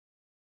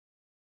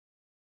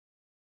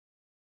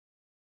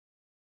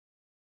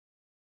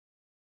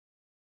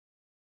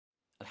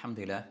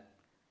Alhamdulillah,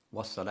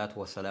 wassalatu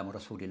wassalamu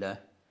rasulillah,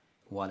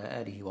 wa ala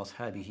alihi wa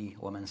ashabihi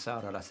wa man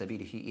sara ala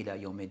sabilihi ila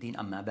yawmiddin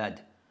amma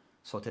ba'd.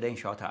 So today,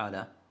 inshallah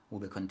ta'ala, we'll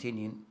be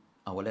continuing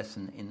our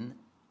lesson in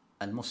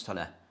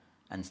Al-Mustalah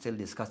and still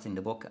discussing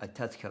the book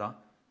At-Tadhkira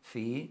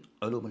fi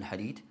Ulum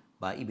al-Hadith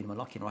by Ibn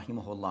Malakin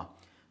rahimahullah.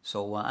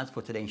 So as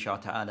for today,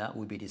 inshallah ta'ala,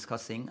 we'll be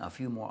discussing a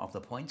few more of the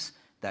points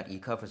that he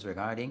covers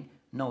regarding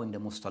knowing the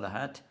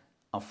mustalahat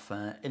of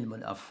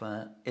ilm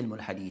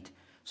al-Hadith.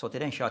 So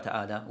today, inshallah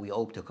ta'ala, we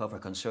hope to cover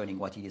concerning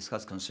what he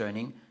discussed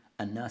concerning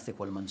An-Nasikh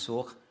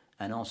wal-Mansukh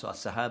and also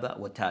As-Sahabah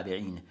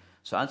wal-Tabi'een.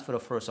 So as for the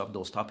first of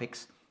those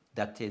topics,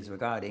 that is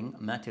regarding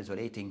matters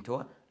relating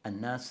to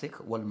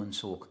An-Nasikh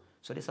wal-Mansukh.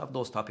 So this of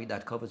those topics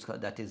that covers,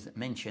 that is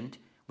mentioned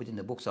within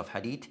the books of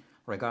Hadith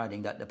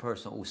regarding that the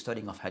person who's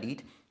studying of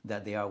Hadith,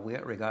 that they are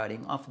aware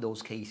regarding of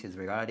those cases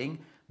regarding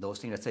those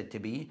things that are said to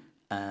be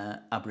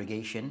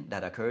abrogation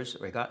that occurs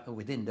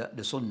within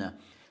the Sunnah.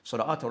 So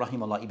the author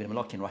rahimahullah Ibn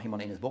Malakin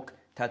rahimahullah in his book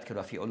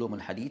Tadhkira fi Ulum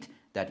al-Hadith,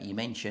 that he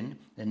mentioned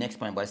the next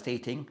point by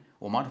stating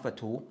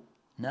وَمَعْرِفَةُ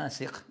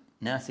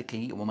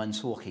نَاسِخِهِ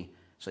وَمَنْسُوخِهِ.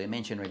 So he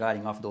mentioned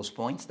regarding of those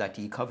points that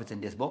he covers in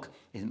this book,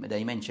 that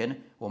he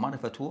mentioned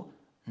وَمَعْرِفَةُ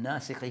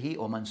نَاسِخِهِ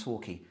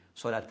وَمَنْسُوخِهِ.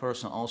 So that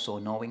person also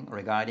knowing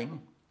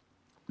regarding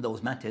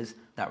those matters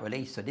that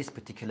relates to this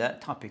particular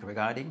topic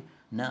regarding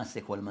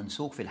nasikh wal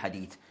mansukh fil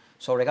hadith.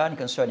 So regarding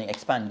concerning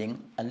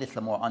expanding a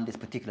little more on this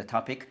particular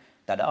topic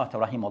that the author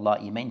rahimahullah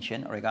he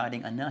mentioned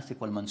regarding an-nasikh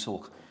wal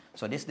mansukh.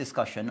 So this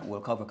discussion will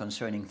cover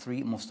concerning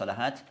three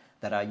mustalahat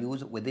that are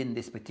used within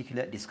this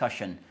particular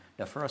discussion.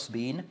 The first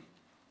being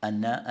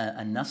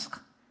an-naskh,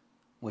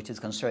 which is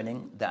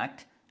concerning the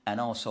act,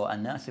 and also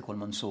an-nasikh wal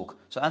mansukh.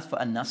 So as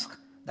for an-naskh,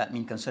 that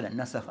means concerning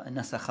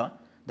nasakha,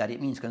 that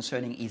it means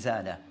concerning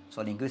izala.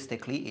 So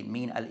linguistically it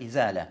means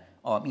al-izala,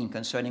 or it means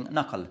concerning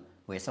naql,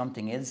 where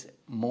something is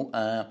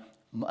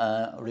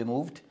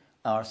removed,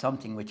 or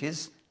something which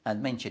is, as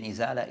mentioned,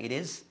 izala, it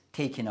is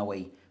taken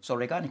away. So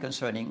regarding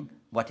concerning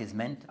what is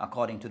meant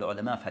according to the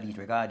ulama of hadith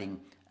regarding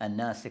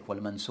an-nasikh wal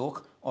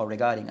mansukh, or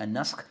regarding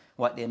an-naskh,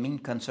 what they mean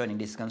concerning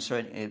this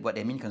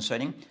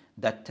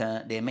that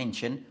they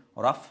mention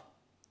raf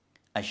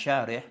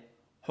ash-sharih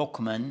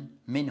hukman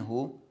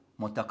minhu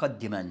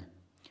mutaqaddiman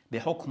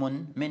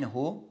bihukmun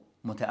minhu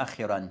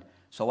mutaakhiran.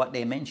 So what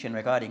they mention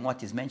regarding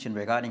what is mentioned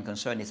regarding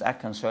concerning this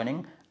act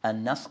concerning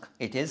an-naskh,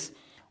 it is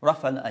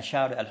raf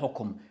al-shari'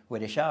 al-hukm, where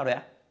the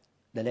shari',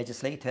 the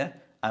legislator,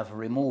 have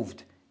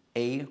removed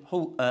a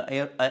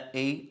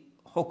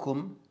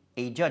hukum,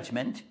 a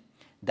judgment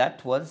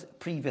that was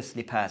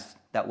previously passed,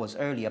 that was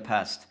earlier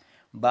passed,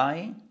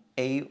 by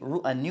a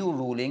new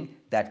ruling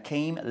that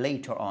came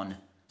later on.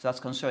 So that's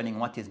concerning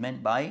what is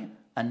meant by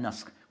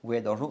an-naskh, where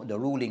the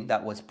ruling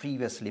that was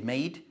previously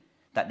made,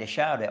 that the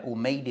shari' who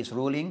made this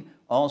ruling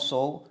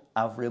also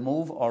have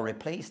removed or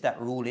replaced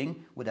that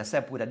ruling with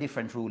a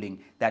different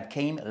ruling that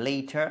came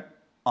later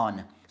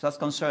on. So that's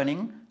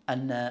concerning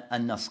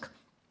an-naskh.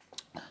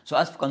 So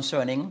as for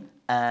concerning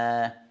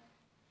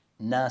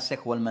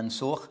nasikh wal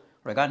mansukh,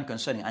 regarding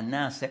concerning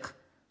an-nasikh,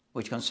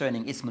 which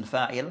concerning ism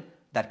al-fa'il,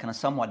 that kind of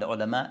somewhat the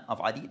ulama of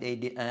hadith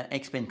they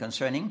explain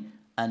concerning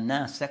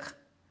an-nasikh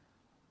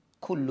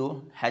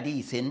kullu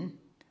hadithin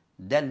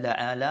dalla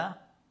ala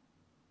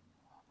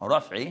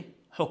raf'i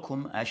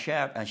hukm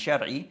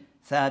ash-shar'i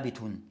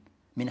thabitun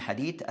min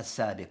hadith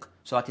as-sabiq.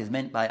 So what is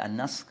meant by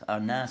an-nasikh or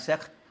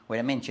nasikh, where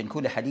I mention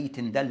kullu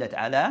hadithin dallat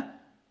ala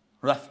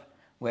raf',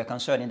 where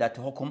concerning that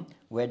hukum,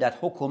 where that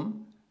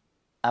hukum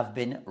have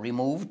been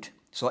removed.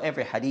 So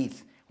every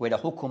hadith where the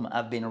hukum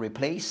have been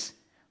replaced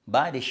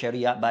by the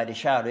sharia, by the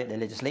shari', the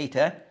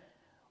legislator,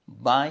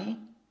 by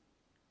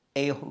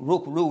a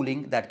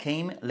ruling that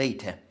came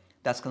later.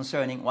 That's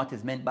concerning what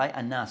is meant by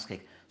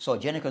an-nasikh. So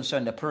generally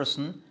concern the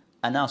person,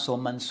 and also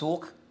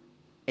mansukh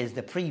is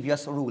the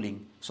previous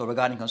ruling. So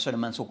regarding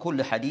concerning mansukh,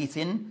 kullu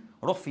hadithin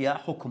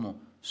rufiya hukmu.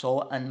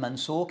 So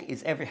an-mansukh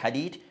is every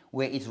hadith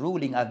where its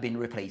ruling have been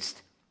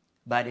replaced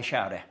by the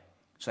shari'.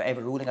 So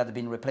every ruling has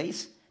been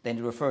replaced, then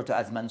it's referred to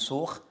as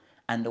mansukh,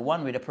 and the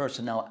one where the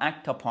person now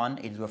act upon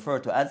is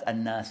referred to as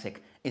an-nasikh,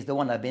 is the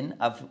one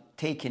have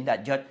taken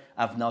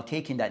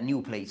that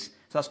new place.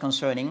 So that's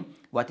concerning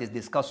what is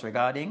discussed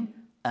regarding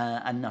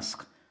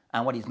an-naskh,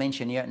 and what is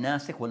mentioned here,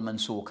 nasikh wal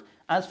mansukh.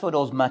 As for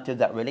those matters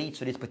that relate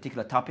to this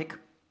particular topic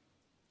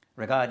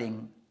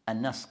regarding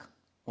an-naskh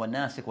wal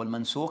nasikh wal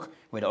mansukh,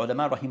 where the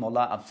ulama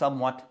rahimahullah have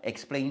somewhat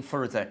explained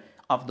further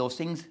of those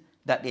things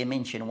that they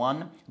mention.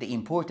 One, the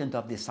importance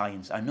of this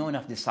science, or knowing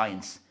of this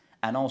science,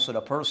 and also the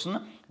person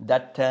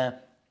that the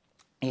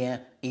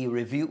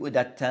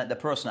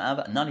person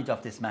have knowledge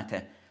of this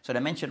matter. So they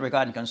mentioned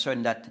regarding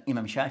concerning that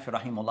Imam Shafi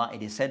rahimahullah,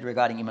 it is said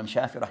regarding Imam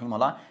Shafi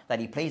rahimahullah that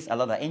he placed a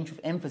lot of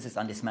emphasis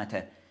on this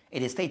matter.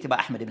 It is stated by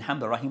Ahmad ibn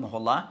Hanbal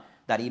rahimahullah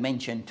that he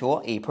mentioned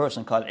to a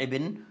person called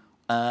Ibn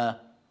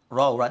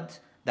Rawrad,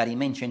 that he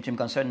mentioned to him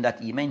concerning that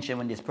he mentioned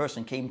when this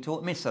person came to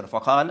Misr,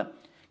 فقال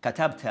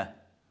كتبت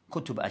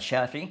كتب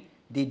الشافعي,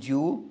 did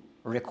you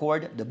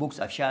record the books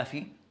of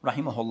Shafi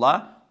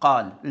rahimahullah?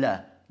 قال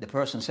لا. The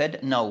person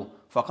said no.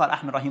 فقال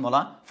أحمد رحمه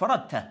الله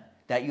فرضت.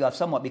 that you have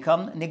somewhat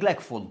become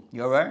neglectful,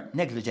 you were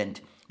negligent.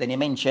 Then he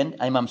mentioned,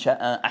 Imam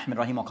Ahmed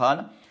rahimahullah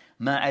قال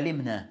ما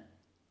علمنا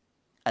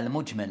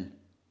المجمل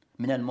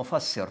من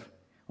المفسر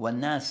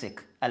والناسك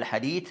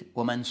الحديث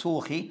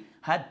ومنسوخ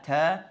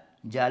حتى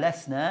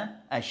جلسنا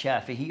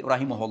الشافعي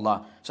رحمه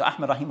الله. So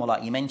Ahmed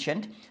rahimahullah, he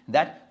mentioned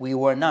that we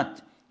were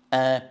not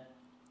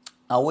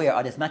aware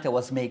of this matter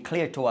was made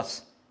clear to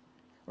us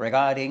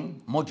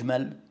regarding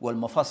مجمل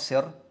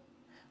والمفسر,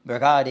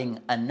 regarding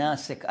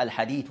الناسك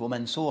الحديث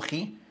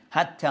ومنسوخ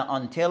حتى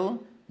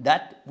until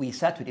that we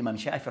sat with Imam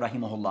Shafi'i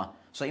rahimahullah.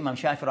 So Imam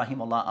Shafi'i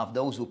rahimahullah, of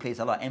those who place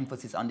a lot of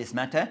emphasis on this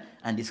matter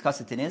and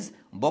discuss it in his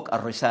book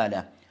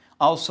Al-Risala.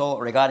 Also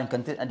regarding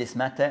this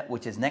matter,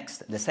 which is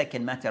next, the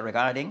second matter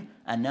regarding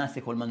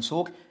An-Nasikh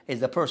wal-Mansukh,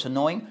 is the person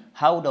knowing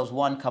how does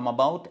one come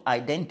about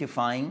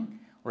identifying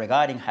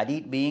regarding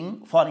hadith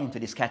being falling into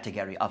this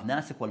category of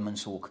Nasikh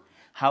wal-Mansukh.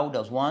 How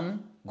does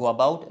one go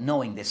about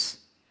knowing this?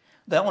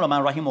 The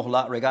ulama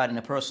rahimahullah, regarding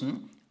a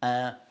person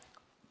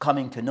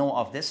coming to know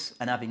of this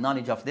and having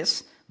knowledge of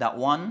this, that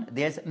one,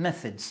 there's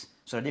methods.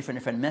 So a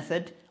different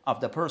method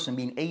of the person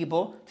being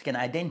able to can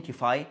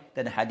identify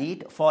that the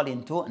hadith fall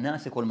into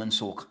Nasikh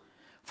wal-Mansukh.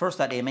 First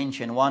that they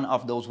mention, one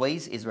of those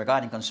ways is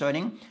regarding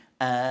concerning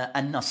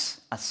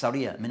An-Nas,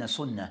 As-Sariya, Min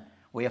As-Sunnah,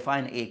 where you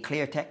find a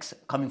clear text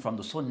coming from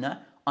the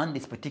Sunnah on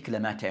this particular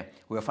matter.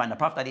 We will find the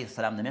Prophet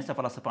ﷺ, the Messenger of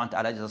Allah subhanahu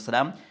wa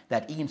ta'ala,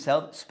 that he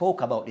himself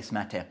spoke about this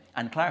matter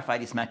and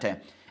clarified this matter.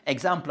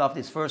 Example of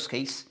this first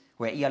case,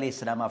 where he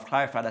ﷺ have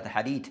clarified that the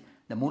hadith,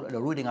 the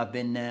ruling have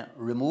been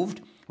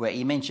removed, where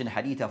he mentioned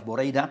hadith of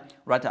Buraidah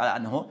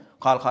radiyallahu anhu,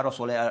 قال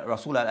رسول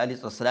الله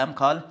عليه السلام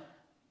قال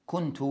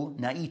كنت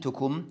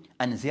نأيتكم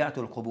أن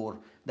زيارة القبور,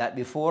 that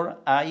before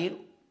I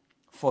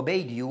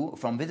forbade you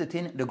from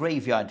visiting the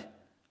graveyard.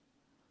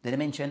 Then he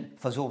mentioned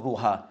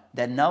فزوروها,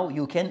 that now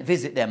you can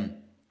visit them.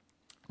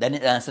 Then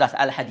so that's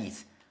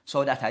al-hadith.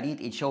 So that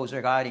hadith, it shows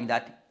regarding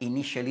that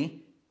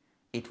initially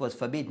it was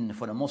forbidden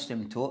for the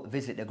Muslim to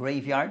visit the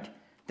graveyard.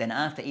 Then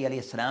after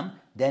Salam,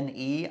 then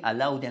he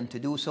allowed them to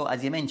do so,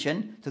 as he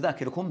mentioned,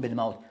 تذكركم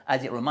بالموت,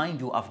 as it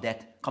reminds you of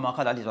death. كما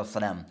قال عليه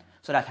السلام.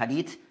 So that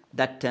hadith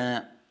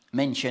that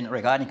mentioned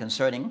regarding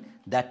concerning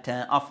that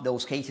of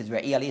those cases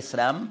where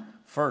Salam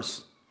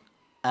first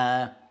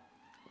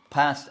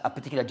passed a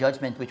particular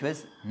judgment, which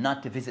was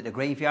not to visit the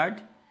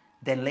graveyard,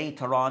 then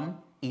later on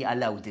he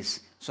allowed this.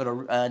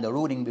 So the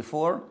ruling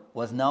before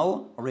was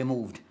now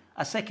removed.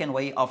 A second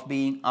way of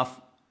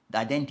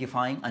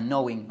identifying and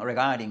knowing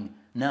regarding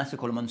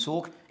Nasikh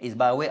wal-Mansukh is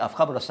by way of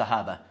khabar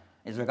al-Sahabah,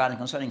 is regarding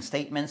concerning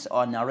statements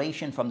or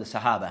narration from the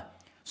Sahabah.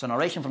 So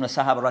narration from the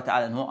Sahabah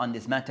radiyallahu anhu on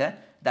this matter,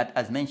 that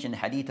as mentioned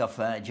hadith of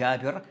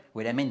Jabir,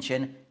 where they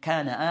mention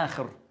كان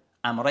آخر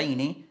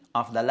أمرين,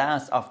 of the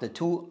last of the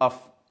two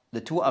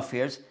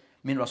affairs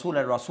من رسول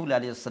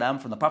عليه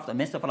السلام, from the Prophet, the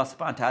Messenger of Allah subhanahu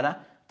wa ta'ala,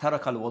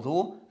 ترك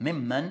الوضوء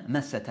ممن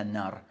مست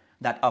النار,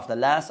 that of the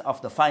last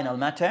of the final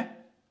matter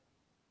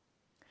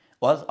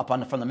was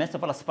upon from the Messenger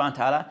of Allah subhanahu wa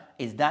ta'ala,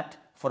 is that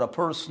for a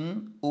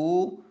person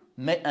who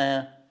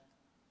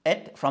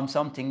ate from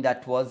something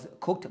that was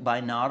cooked by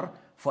nar,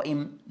 for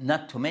him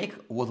not to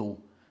make wudu.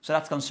 So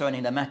that's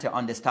concerning the matter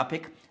on this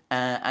topic,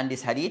 and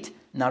this hadith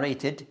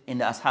narrated in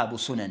the Ashabu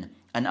Sunan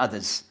and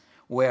others,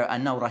 where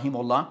An-Naw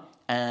rahimullah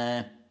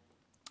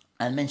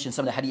and mentioned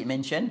some of the hadith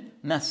mentioned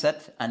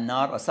Masat and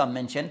nar, or some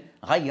mention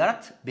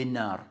Ghayyarat bin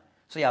nar.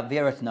 So you have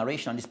various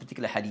narration on this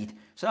particular hadith.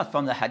 So that's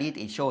from the hadith,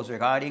 it shows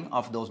regarding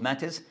of those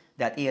matters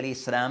that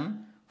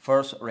Islam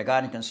first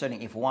regarding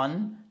concerning if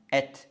one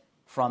ate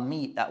from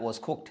meat that was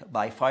cooked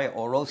by fire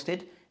or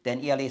roasted, then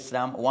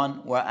Islam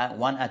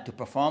one had to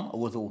perform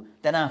wudu.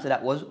 Then after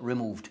that was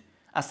removed.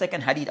 A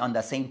second hadith on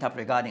the same topic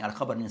regarding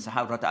al-khabar min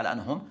Sahaba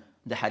radiyallahu anhum,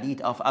 the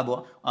hadith of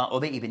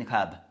Ubay ibn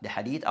Ka'b, the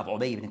hadith of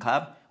Ubay ibn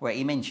Ka'b, where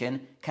he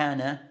mentioned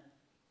كان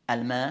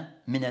الماء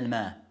من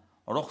الماء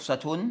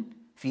رخصة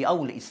في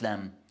أول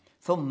الإسلام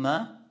ثم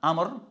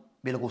أمر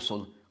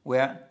بالغسل,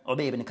 where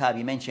Ubay ibn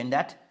Ka'b mentioned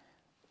that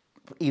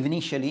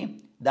initially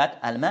that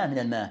al-ma min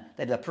al-ma,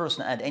 that the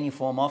person had any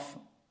form of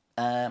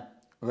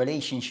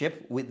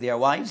relationship with their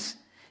wives,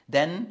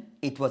 then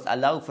it was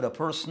allowed for the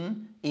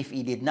person, if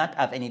he did not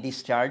have any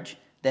discharge,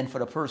 then for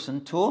the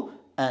person to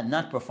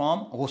not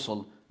perform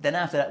ghusl. Then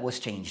after that was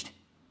changed.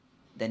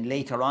 Then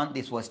later on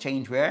this was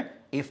changed, where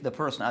if the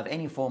person have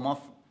any form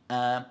of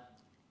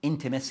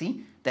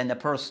intimacy, then the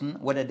person,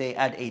 whether they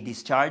had a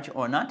discharge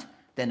or not,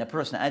 then the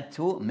person had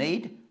to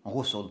made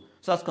ghusl.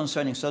 So that's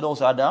concerning. So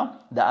those are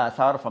the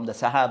athar from the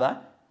Sahaba,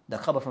 the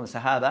khabar from the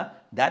Sahaba,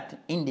 that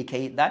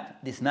indicate that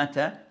this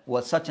matter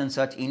was such and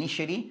such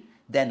initially,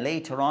 then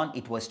later on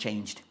it was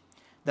changed.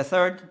 The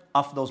third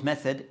of those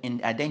methods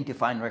in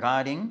identifying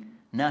regarding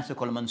Nasikh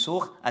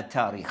wal-Mansukh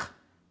at-Tarikh.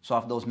 So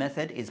of those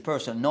methods is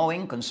person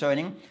knowing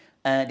concerning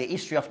the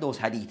history of those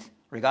hadith,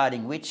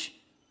 regarding which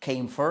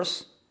came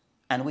first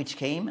and which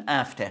came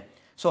after.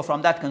 So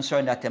from that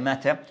concern, that the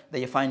matter, that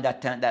you find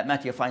that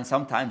matter you find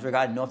sometimes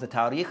regarding of the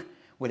Tarikh,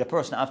 where the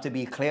person have to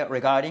be clear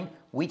regarding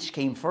which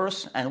came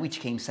first and which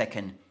came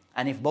second.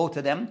 And if both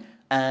of them,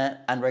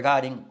 and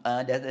regarding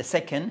the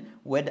second,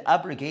 would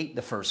abrogate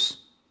the first.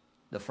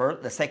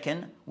 The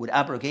second would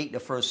abrogate the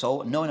first.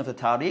 So knowing of the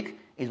tariq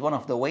is one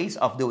of the ways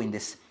of doing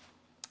this.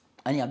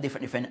 And you have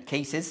different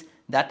cases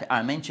that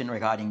are mentioned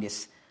regarding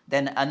this.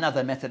 Then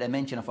another method I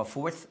mentioned of a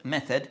fourth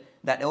method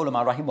that the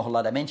ulama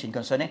rahimahullah they mentioned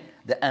concerning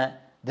the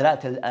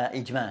dalat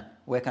al-ijma,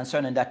 where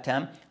concerning that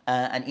term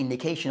an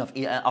indication of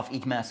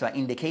ijma, so an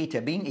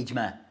indicator being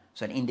ijma.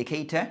 So an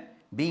indicator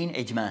being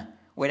ijma.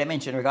 Where they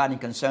mention regarding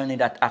concerning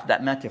that of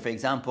that matter, for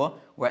example,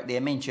 where they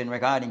mention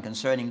regarding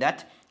concerning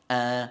that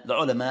the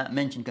ulama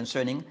mentioned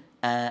concerning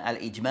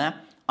al-ijma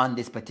on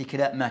this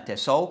particular matter.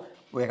 So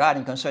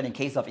regarding concerning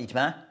case of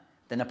ijma,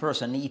 then a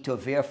person need to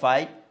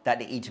verify that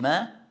the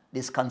ijma,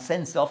 this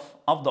consensus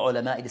of the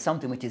ulama, it is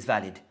something which is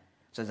valid.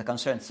 So it's a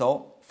concern.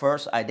 So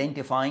first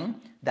identifying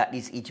that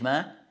this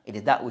ijma, it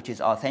is that which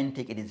is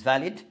authentic, it is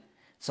valid.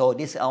 So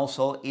this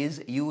also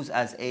is used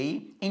as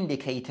a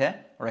indicator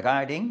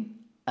regarding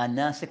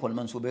An-Nasikh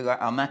wal-Mansukh,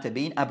 a matter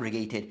being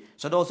abrogated.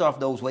 So those are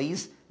those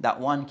ways that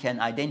one can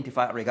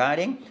identify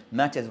regarding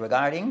matters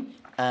regarding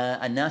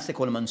An-Nasikh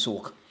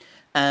wal-Mansukh.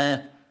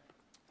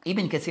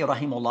 Ibn Kathir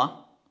rahimahullah,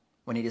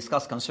 when he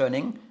discussed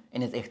concerning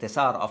in his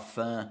ikhtisar of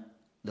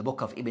the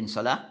book of Ibn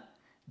Salah,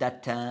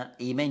 that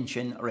he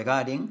mentioned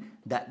regarding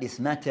that this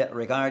matter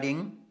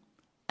regarding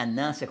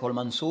An-Nasikh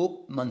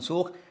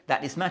wal-Mansukh,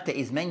 that this matter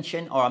is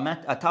mentioned, or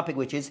a topic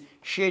which is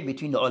shared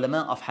between the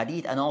ulama of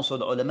hadith and also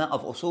the ulama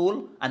of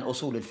usul and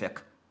usul al-fiqh.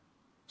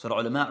 So the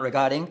ulama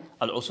regarding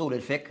al-usul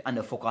al-fiqh and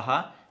the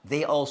fuqaha,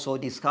 they also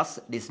discuss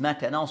this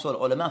matter, and also the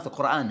ulama of the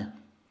Quran.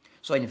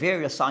 So in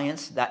various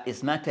science, that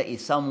this matter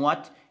is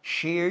somewhat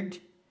shared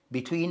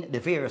between the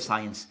various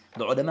science.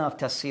 The ulama of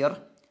tafsir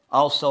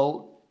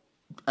also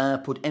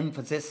put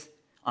emphasis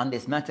on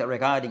this matter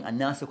regarding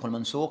An-Nasikh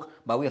wal-Mansukh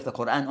by way of the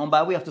Quran and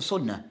by way of the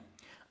Sunnah.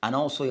 And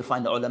also you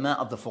find the ulama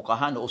of the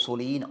fuqaha and the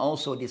usuliyin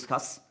also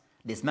discuss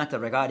this matter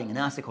regarding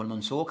Nasikh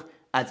wal-Mansukh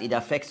as it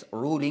affects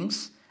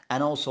rulings.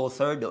 And also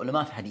third, the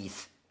ulama of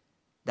hadith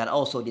that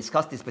also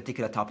discuss this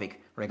particular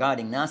topic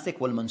regarding Nasikh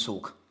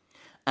wal-Mansukh.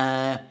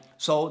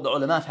 So the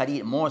ulama of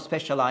hadith more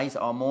specialized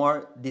or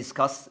more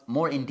discuss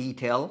more in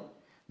detail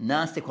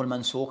Nasikh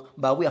wal-Mansukh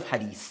by way of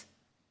hadith.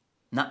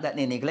 Not that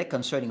they neglect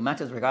concerning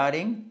matters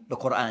regarding the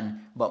Quran,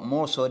 but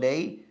more so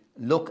they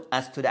look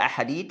as to the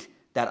Ahadith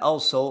that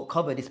also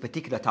cover this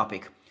particular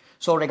topic.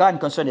 So regarding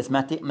concerning this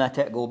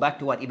matter, go back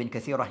to what Ibn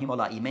Kathir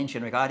rahimahullah he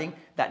mentioned regarding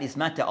that this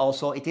matter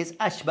also, it is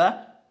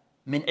ashba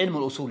min ilm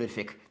al-usul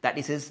al-fiqh, that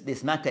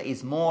this matter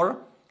is more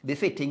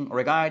befitting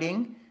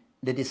regarding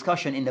the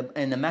discussion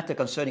in the matter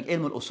concerning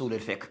ilm al-usul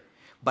al-fiqh.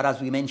 But as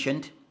we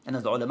mentioned, and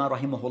as the ulama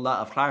rahimahullah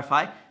have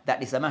clarified,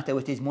 that is a matter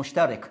which is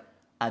mushtarik,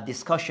 a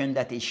discussion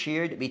that is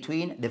shared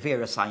between the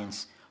various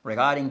science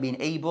regarding being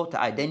able to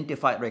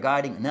identify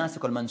regarding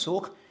Nasikh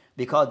wal-Mansukh,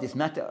 because this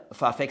matter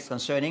affects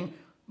concerning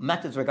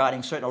matters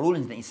regarding certain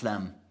rulings in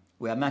Islam,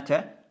 where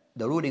matter,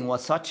 the ruling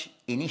was such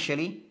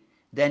initially,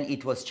 then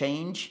it was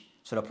changed,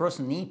 so the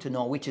person need to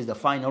know which is the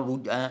final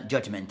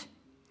judgment.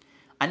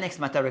 And next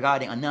matter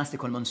regarding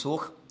An-Nasikh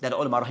wal-Mansukh that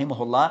ulama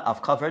rahimahullah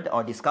have covered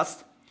or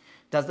discussed,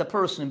 does the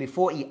person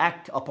before he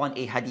act upon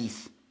a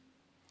hadith,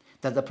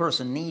 does the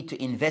person need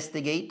to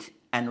investigate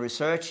and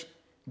research,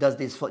 does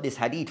this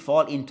hadith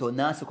fall into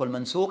Nasikh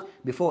wal-Mansukh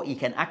before he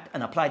can act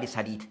and apply this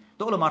hadith?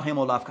 The ulama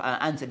rahimahullah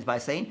answered by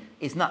saying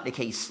it's not the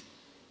case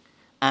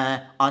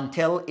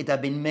until it has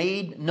been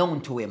made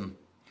known to him.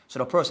 So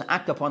the person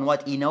act upon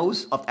what he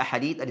knows of a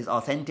hadith that is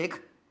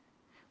authentic,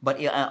 but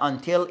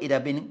until it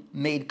has been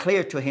made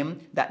clear to him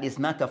that this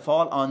matter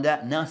fall on the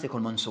Nasikh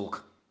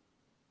wal-Mansukh,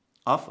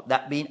 of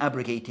that being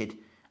abrogated.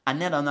 And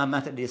then on that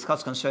matter, they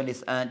discuss concerning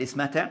this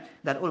matter,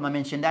 that ulama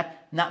mentioned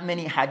that not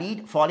many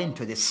hadith fall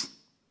into this.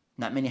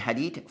 Not many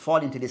hadith fall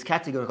into this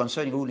category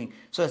concerning ruling.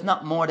 So it's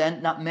not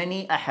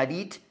many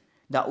hadith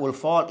that will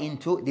fall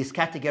into this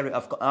category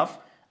of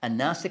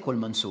An-Nasikh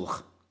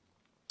wal-Mansukh.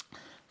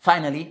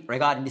 Finally,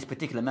 regarding this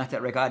particular matter,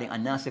 regarding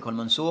An-Nasikh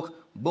wal-Mansukh,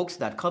 books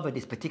that cover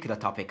this particular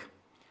topic.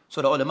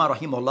 So the ulama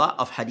rahimahullah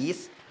of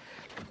hadith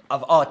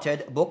have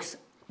authored books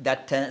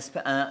that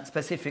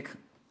specific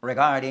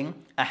regarding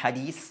a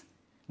hadith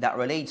that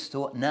relates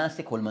to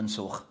Nasikh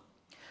wal-Mansukh.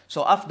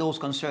 So of those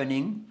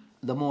concerning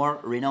the more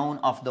renowned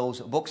of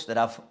those books that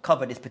have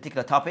covered this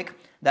particular topic,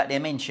 that they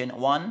mention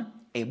one,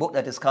 a book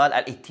that is called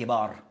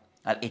Al-Ittibar.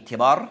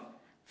 Al-Ittibar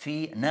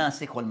fi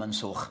Nasikh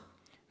wal-Mansukh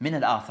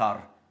min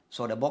al-Athar.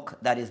 So the book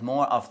that is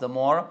more of the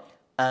more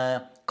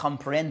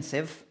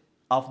comprehensive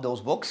of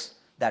those books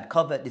that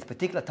cover this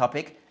particular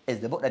topic is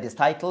the book that is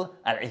titled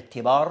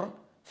Al-Ittibar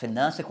fi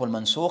Nasikh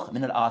wal-Mansukh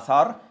min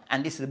al-Athar.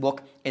 And this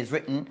book is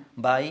written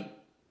by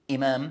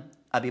Imam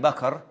Abu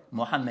Bakr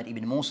Muhammad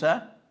ibn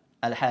Musa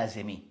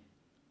al-Hazimi.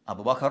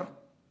 Abu Bakr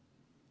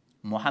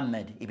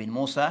Muhammad ibn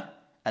Musa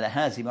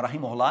al-Hazimi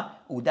rahimahullah,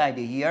 who died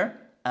the year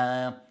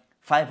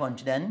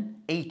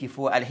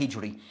 584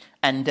 al-Hijri.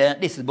 And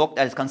this is a book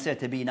that is considered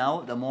to be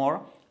now the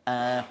more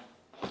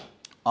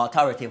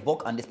authoritative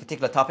book on this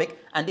particular topic.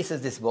 And this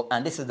is this book,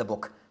 and this is the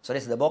book. So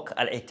this is the book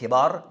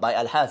Al-Ittibar by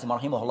Al-Hazimi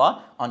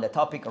rahimahullah on the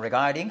topic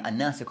regarding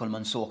An-Nasikh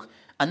wal-Mansukh.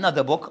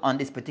 Another book on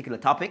this particular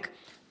topic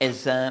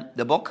is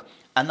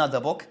another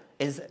book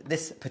is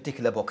this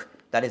particular book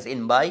that is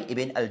in by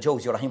Ibn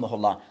al-Jawzi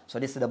rahimahullah. So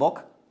this is the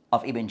book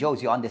of Ibn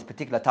Jawzi on this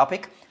particular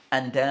topic,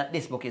 and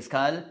this book is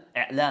called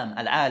I'lam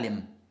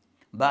al-Alim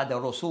ba'da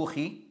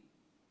rusukhi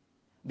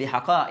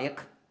bihaqa'iq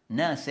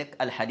nasik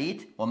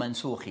al-hadith wa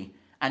mansukhi.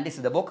 And this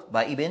is the book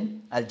by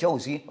Ibn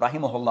al-Jawzi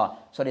rahimahullah.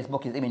 So this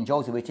book is Ibn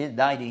Jawzi, which is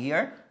died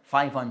here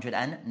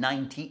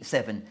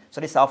 597. So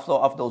this is also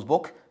of those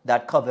books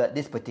that cover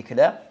this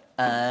particular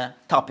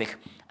topic.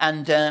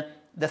 And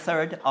the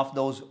third of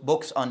those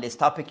books on this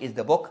topic is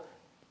the book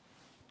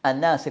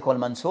An-Nasikh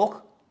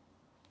wal-Mansukh.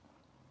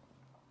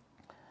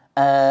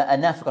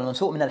 An-Nasikh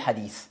wal-Mansukh min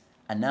al-Hadith.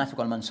 An-Nasikh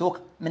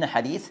wal-Mansukh min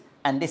al-Hadith.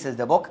 And this is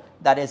the book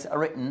that is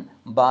written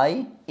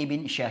by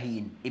Ibn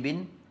Shaheen.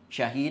 Ibn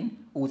Shaheen,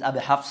 who's Abu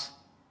Hafs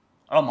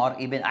Umar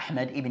ibn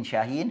Ahmad ibn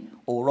Shaheen,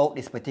 who wrote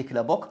this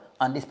particular book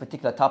on this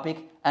particular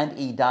topic, and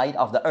he died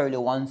of the early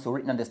ones who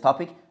written on this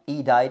topic.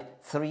 He died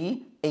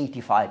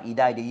 385. He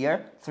died the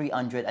year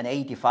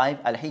 385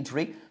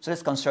 al-Hijri. So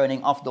it's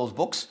concerning of those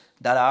books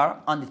that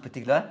are on this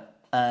particular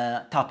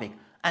topic.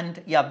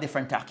 And you have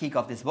different tahqiq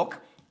of this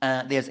book.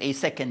 There's a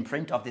second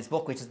print of this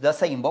book, which is the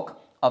same book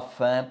of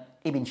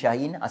Ibn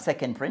Shaheen, a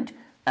second print,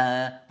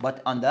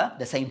 but on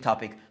the same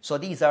topic. So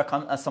these are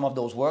some of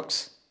those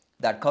works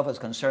that covers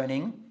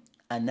concerning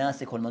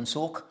An-Nasikh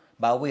wal-Mansukh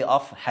by way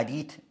of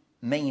hadith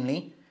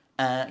mainly.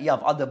 You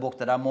have other books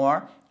that are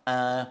more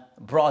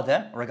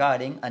broader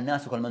regarding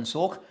An-Nasikh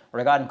wal-Mansukh,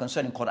 regarding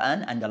concerning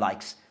Quran and the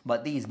likes.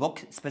 But these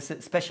books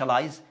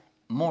specialize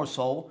more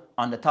so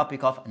on the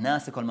topic of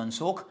Nasikh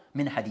wal-Mansukh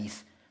min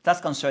hadith. That's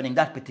concerning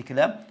that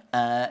particular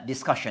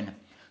discussion.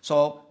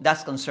 So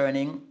that's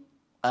concerning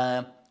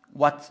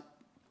what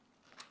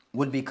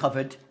would be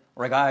covered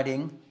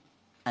regarding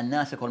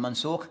An-Nasikh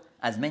wal-Mansukh,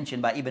 as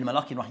mentioned by Ibn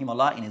Malaki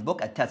rahimahullah in his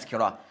book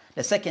At-Tazkirah.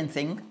 The second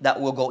thing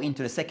that will go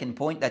into the second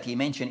point that he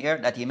mentioned here,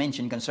 that he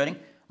mentioned concerning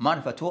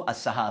Marfatu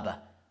as-Sahabah.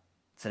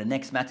 So the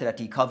next matter that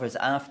he covers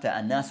after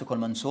An-Nasikh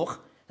wal-Mansukh,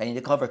 then he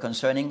covers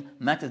concerning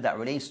matters that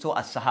relates to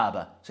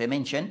as-Sahabah. So he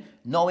mentioned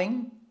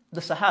knowing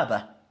the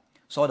Sahabah.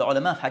 So the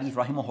ulama of hadith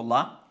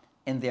rahimahullah,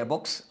 in their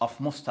books of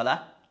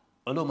Mustalah,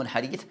 Ulum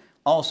al-Hadith,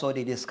 also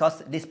they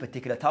discuss this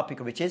particular topic,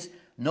 which is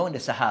knowing the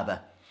Sahaba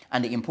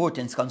and the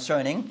importance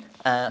concerning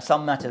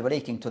some matter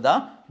relating to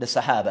the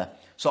Sahaba.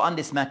 So on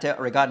this matter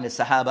regarding the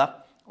Sahaba,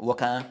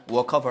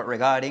 we'll cover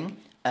regarding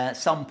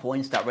some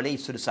points that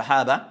relates to the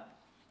Sahaba.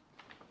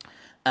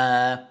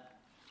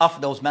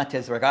 Of those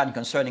matters regarding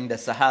concerning the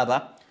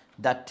Sahaba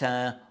that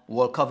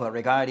we'll cover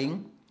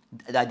regarding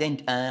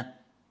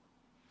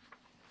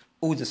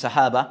who's the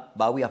Sahaba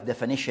by way of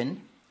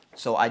definition.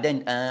 So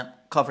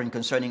covering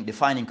concerning,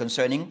 defining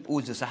concerning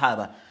who's the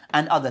Sahaba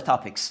and other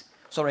topics.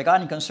 So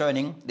regarding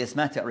concerning this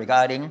matter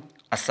regarding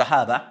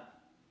as-Sahaba,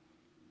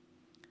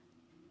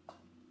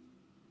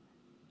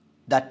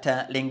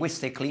 that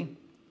linguistically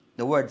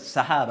the word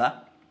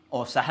Sahaba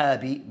or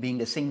Sahabi being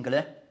the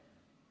singular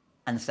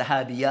and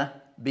Sahabiya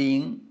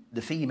being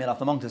the female of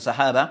among the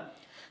Sahaba,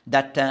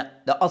 that the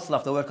asl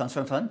of the word comes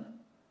from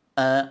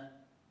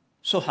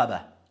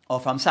Suhaba or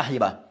from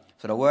Sahiba.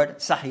 So the word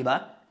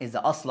Sahiba is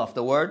the asl of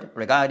the word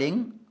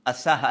regarding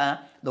as-Saha,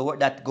 the word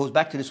that goes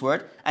back to this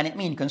word, and it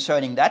means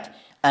concerning that,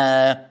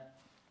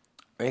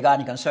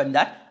 regarding concerning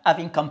that,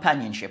 having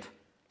companionship.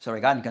 So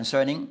regarding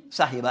concerning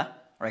Sahiba,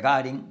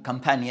 regarding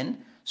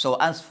companion. So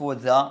as for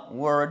the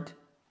word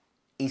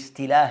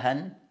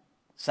istilahan,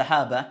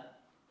 Sahaba,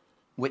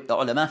 with the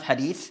ulama of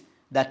hadith,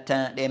 that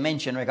they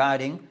mention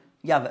regarding,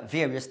 you have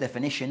various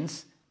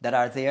definitions that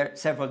are there,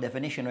 several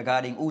definitions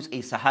regarding who's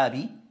a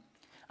Sahabi.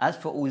 As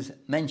for who's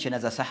mentioned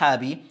as a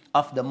Sahabi,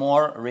 of the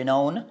more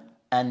renowned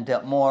and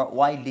more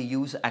widely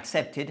used,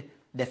 accepted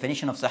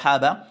definition of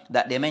Sahaba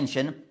that they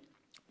mention,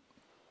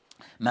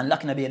 Man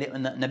laq Nabi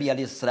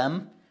alayhi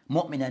salam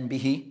mu'minan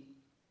bihi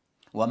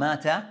wa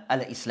mata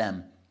ala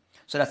Islam.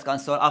 So that's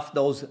concerned of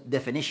those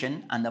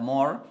definition and the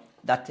more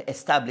that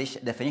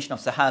established definition of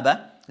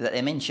Sahaba that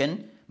they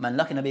mention, Man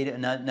laq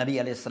Nabi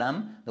alayhi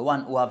salam, the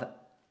one who have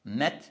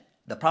met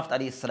the Prophet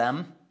alayhi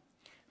salam,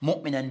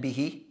 mu'minan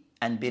bihi,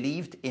 and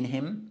believed in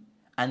him,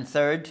 and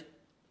third,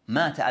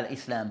 mata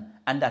al-Islam,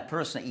 and that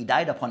person, he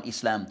died upon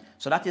Islam.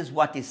 So that is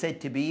what is said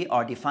to be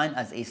or defined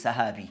as a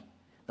Sahabi,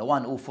 the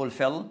one who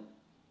fulfill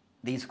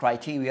these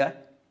criteria.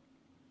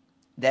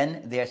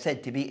 Then they are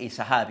said to be a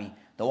Sahabi,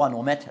 the one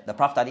who met the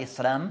Prophet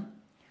ﷺ,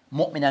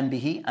 mu'minan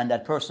bihi, and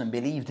that person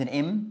believed in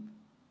him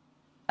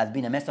as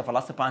being a messenger of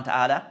Allah subhanahu wa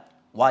ta'ala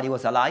while he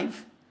was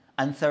alive,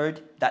 and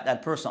third,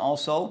 that person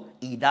also,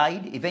 he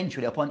died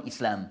eventually upon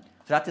Islam.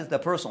 So that is the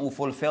person who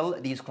fulfill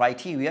these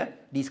criteria,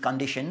 these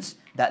conditions,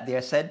 that they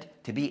are said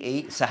to be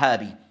a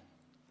Sahabi.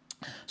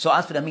 So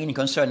as for the meaning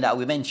concern that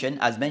we mentioned,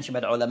 as mentioned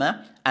by the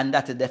ulama, and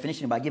that is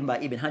definition given by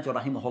Ibn Hajar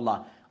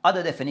rahimahullah.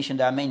 Other definition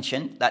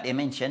that they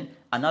mention,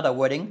 another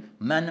wording,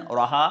 man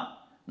raha,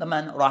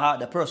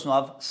 the person who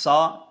have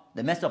saw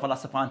the Messenger of Allah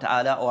subhanahu wa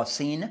ta'ala, or have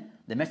seen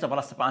the Messenger of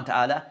Allah subhanahu wa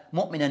ta'ala,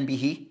 mu'minan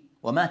bihi,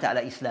 wa mata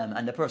ala Islam,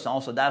 and the person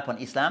also died upon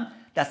Islam.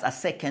 That's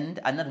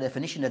another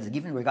definition that is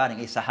given regarding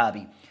a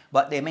Sahabi.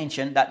 But they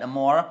mention that the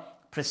more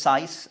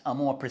precise,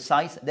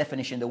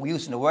 definition that we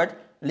use in the word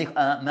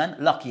man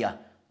laqiya,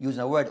 using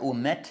the word who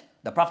met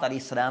the Prophet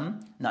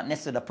ﷺ, not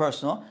necessarily the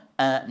personal,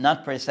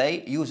 not per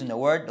se, using the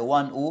word the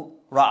one who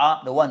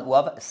ra'a, the one who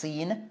have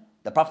seen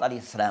the Prophet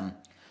ﷺ.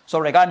 So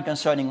regarding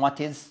concerning what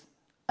is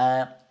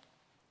the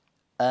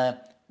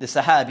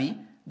Sahabi,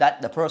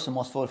 that the person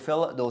must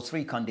fulfill those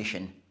three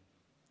conditions.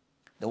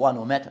 The one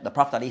who met the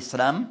Prophet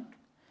ﷺ,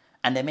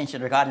 and they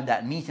mentioned regarding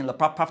that meeting the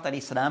Prophet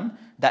ﷺ,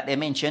 that they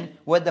mentioned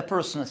whether the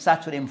person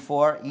sat with him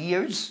for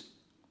years,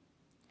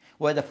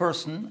 whether the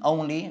person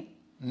only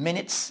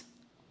minutes,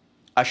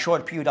 a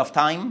short period of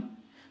time,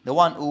 the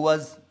one who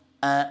was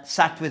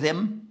sat with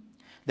him,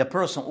 the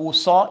person who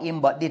saw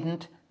him but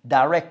didn't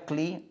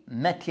directly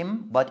met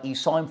him, but he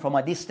saw him from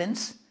a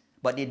distance,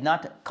 but did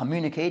not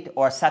communicate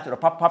or sat with the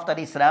Prophet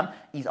ﷺ,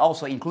 is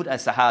also included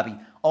as Sahabi.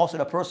 Also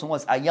the person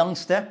was a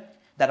youngster,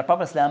 that the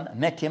Prophet ﷺ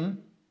met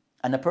him,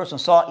 and the person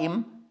saw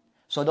him,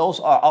 so those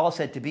are all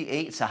said to be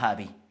a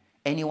Sahabi.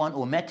 Anyone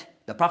who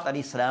met the Prophet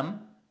ﷺ,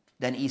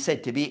 then he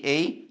said to be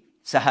a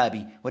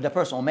Sahabi. Whether the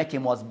person who met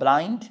him was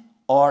blind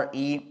or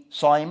he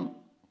saw him,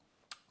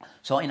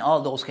 so in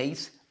all those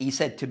cases, he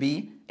said to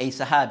be a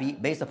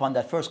Sahabi based upon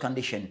that first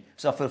condition.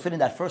 So fulfilling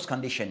that first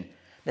condition.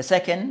 The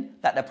second,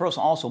 that the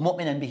person also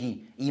mu'minan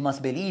bihi, he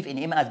must believe in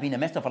him as being a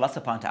messenger of Allah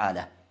subhanahu wa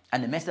ta'ala,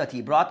 and the message that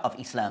he brought of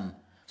Islam.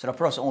 So the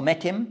person who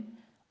met him,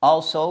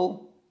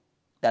 also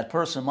that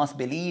person must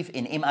believe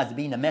in him as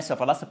being a messenger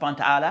of Allah subhanahu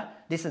wa ta'ala.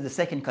 This is the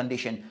second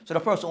condition. So the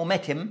person who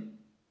met him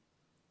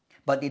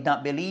but did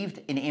not believe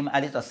in him,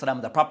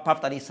 the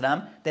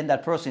Prophet, then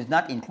that person is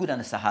not included in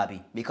the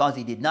Sahabi because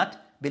he did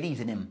not believe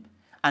in him.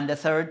 And the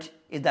third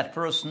is that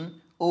person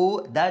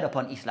who died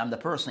upon Islam. The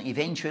person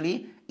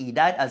eventually, he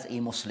died as a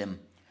Muslim.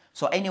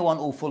 So anyone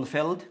who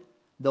fulfilled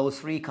those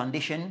three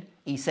conditions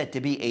is said to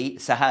be a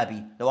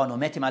Sahabi. The one who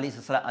met him,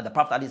 the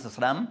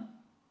Prophet,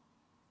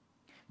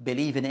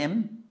 believe in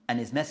him and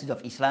his message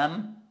of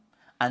Islam.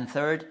 And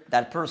third,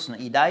 that person,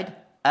 he died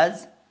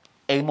as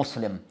a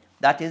Muslim.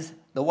 That is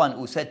the one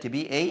who said to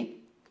be a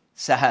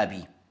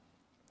Sahabi.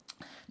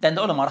 Then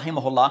the ulama,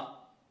 rahimahullah,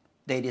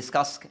 they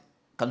discuss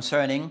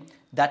concerning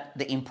that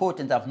the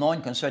importance of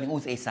knowing concerning who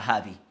is a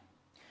Sahabi.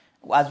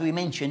 As we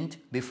mentioned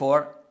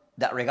before,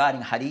 that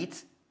regarding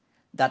Hadith,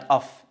 that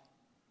of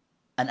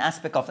an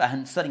aspect of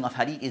the studying of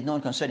Hadith is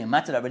known concerning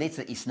matter that relates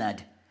to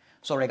Isnad.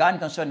 So regarding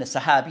concerning the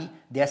Sahabi,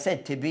 they are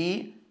said to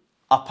be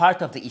a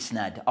part of the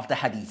Isnad, of the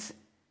Hadith.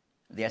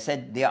 They are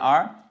said they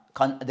are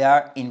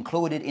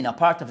included in a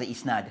part of the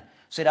Isnad.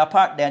 So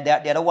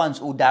they're the ones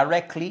who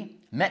directly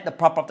met the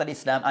Prophet of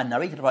Islam and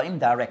narrated about him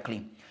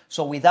directly.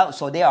 So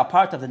they are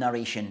part of the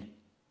narration.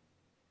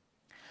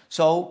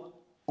 So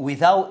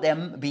without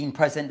them being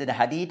present in the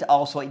Hadith,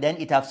 also then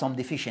it has some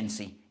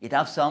deficiency. It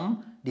has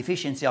some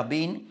deficiency of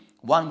being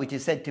one which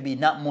is said to be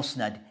not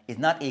musnad. It's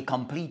not a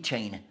complete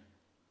chain.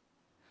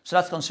 So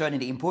that's concerning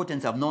the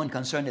importance of knowing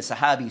concerning the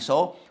Sahabi.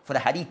 So for the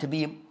Hadith to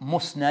be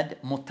musnad,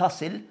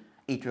 muttasil,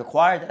 it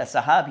requires that a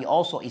Sahabi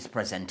also is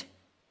present.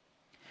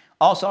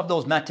 Also of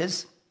those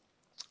matters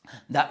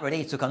that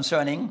relates to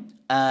concerning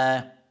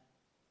the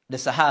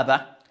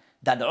Sahabah,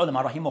 that the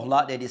ulama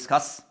rahimahullah they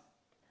discuss,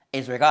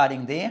 is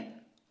regarding the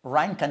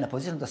rank and the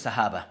position of the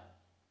Sahaba.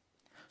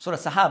 So the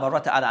Sahaba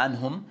rata'ala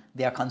anhum,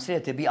 they are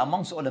considered to be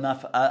amongst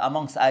ulama,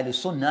 amongst Ahlul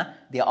Sunnah,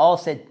 they are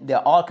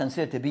all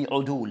considered to be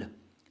udul.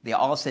 They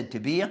are all said to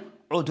be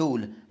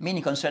udul,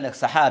 meaning concerning the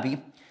Sahabi,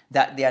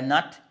 that they are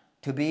not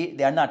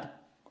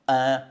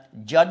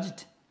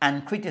judged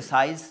and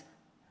criticized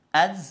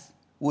as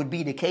would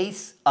be the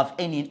case of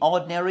any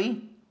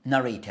ordinary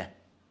narrator.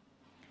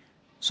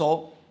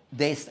 So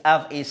they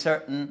have a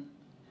certain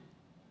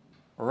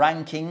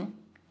ranking,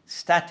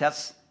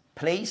 status,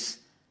 place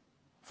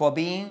for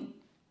being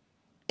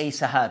a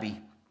Sahabi.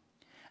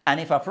 And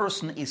if a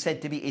person is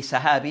said to be a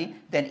Sahabi,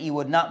 then he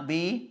would not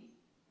be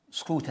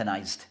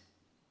scrutinized.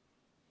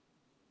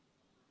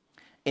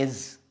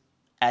 His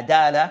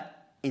adala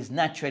is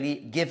naturally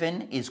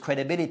given, his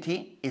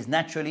credibility is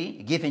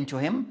naturally given to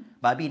him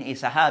by being a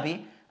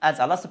Sahabi, as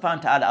Allah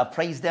subhanahu wa ta'ala have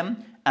praised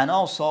them, and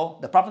also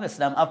the Prophet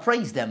Islam have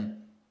praised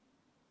them.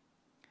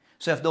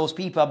 So if those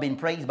people have been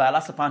praised by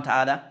Allah subhanahu wa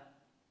ta'ala,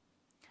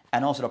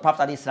 and also the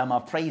Prophet Islam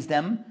have praised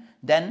them,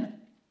 then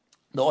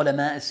the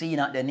ulama see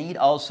not the need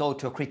also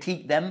to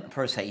critique them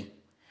per se.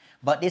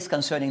 But this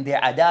concerning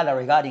their adala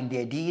regarding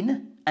their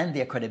deen and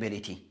their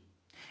credibility.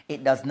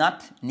 It does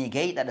not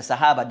negate that the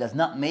Sahaba does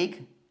not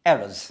make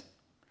errors.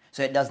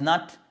 So it does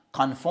not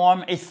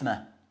conform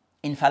isma,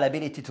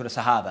 infallibility to the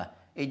Sahaba.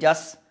 It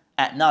just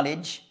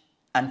acknowledge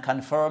and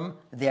confirm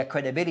their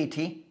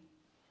credibility,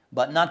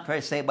 but not per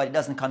se, but it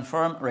doesn't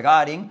confirm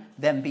regarding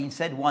them being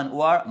said one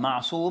who are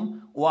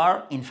ma'soom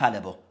or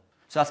infallible.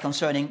 So that's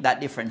concerning that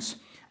difference.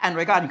 And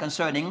regarding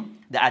concerning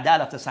the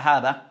adala of the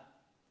Sahaba,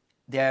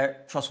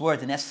 their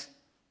trustworthiness,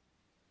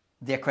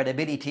 their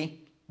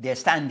credibility, their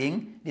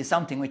standing, is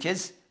something which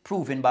is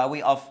proven by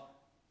way of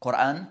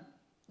Quran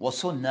wa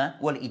Sunnah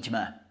wal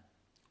Ijma.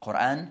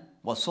 Quran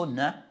wa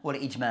Sunnah wal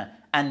Ijma.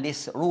 And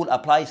this rule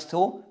applies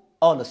to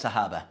all the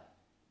Sahaba.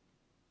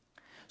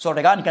 So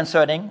regarding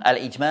concerning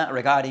al-ijma,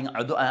 regarding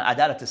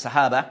adalat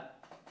al-sahaba,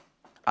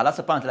 Allah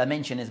subhanahu wa ta'ala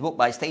mentioned in his book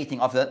by stating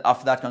of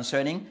that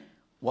concerning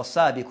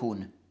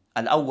وَالسَّابِقُونَ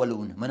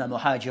الْأَوَّلُونَ مِنَ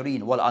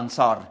الْمُهَاجِرِينَ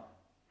وَالْأَنصَارِ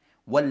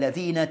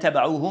وَالَّذِينَ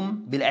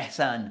تَبَعُوهُمْ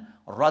بِالْإِحْسَانِ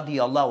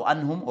رَضِيَ اللَّهُ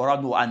عَنْهُمْ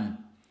وَرَضُوا عَنْهُ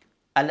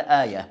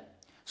Al-Ayah.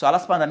 So Allah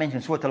subhanahu wa ta'ala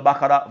mentioned Surah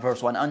Al-Baqarah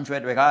verse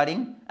 100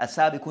 regarding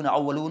as-sabiquna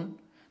awwalun,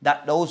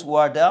 that those who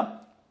are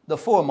the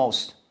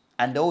foremost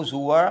and those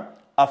who were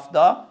of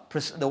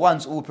the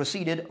ones who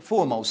proceeded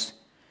foremost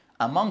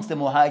amongst the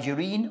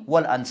muhajirin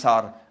wal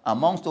ansar,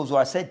 amongst those who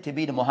are said to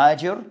be the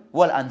muhajir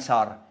wal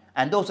ansar,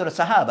 and those are the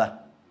sahaba,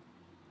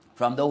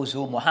 from those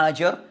who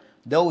muhajir,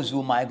 those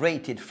who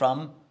migrated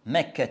from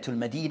Mecca to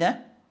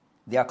Medina,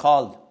 they are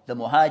called the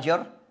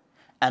muhajir.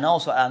 And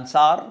also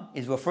ansar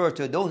is referred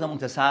to those among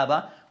the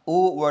sahaba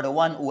who were the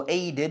one who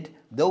aided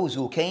those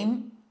who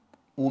came,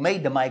 who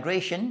made the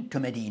migration to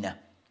Medina.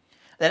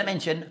 Then I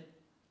mentioned,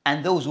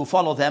 and those who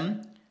follow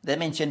them, they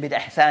mentioned with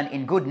ihsan,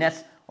 in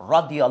goodness,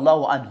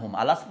 radiyallahu anhum.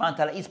 Allah subhanahu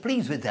wa ta'ala is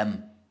pleased with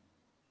them.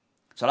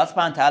 So Allah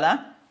subhanahu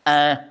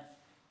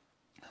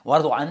wa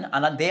ta'ala,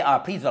 and they are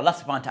pleased with Allah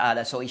subhanahu wa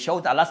ta'ala. So it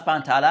shows that Allah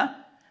subhanahu wa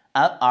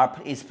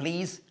ta'ala is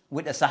pleased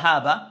with the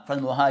sahaba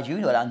from the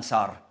muhajirun wal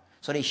ansar.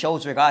 So it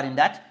shows regarding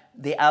that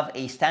they have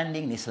a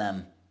standing in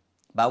Islam,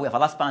 by way of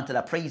Allah subhanahu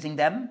wa ta'ala praising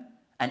them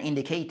and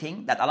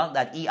indicating that Allah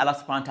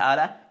subhanahu wa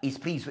ta'ala is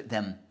pleased with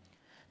them.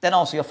 Then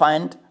also you'll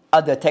find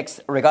other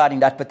texts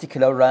regarding that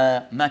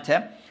particular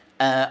matter,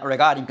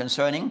 regarding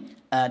concerning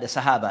the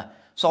Sahaba.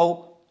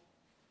 So,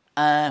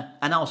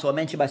 and also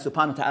mentioned by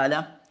subhanahu wa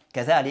ta'ala,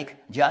 كَذَلِكَ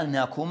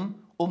جَعَلْنَاكُمْ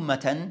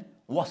أُمَّةً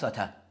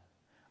وَسَطًا.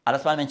 Allah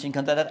subhanahu mentioned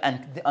that,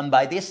 and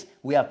by this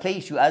we have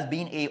placed you as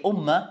being a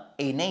ummah,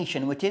 a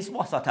nation which is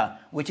wasata,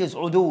 which is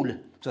udul.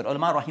 So the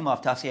ulama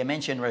rahimah tafsir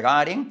mentioned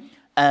regarding,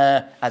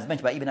 as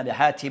mentioned by Ibn Abi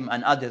Hatim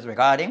and others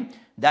regarding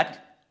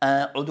that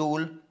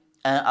udul,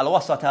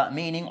 al-wasata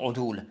meaning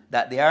udul,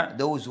 that they are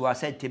those who are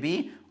said to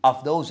be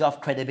of those of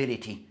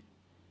credibility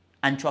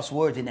and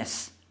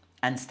trustworthiness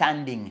and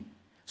standing.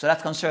 So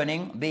that's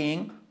concerning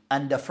being,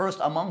 and the first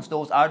amongst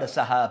those are the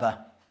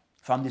Sahaba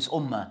from this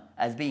ummah,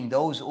 as being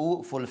those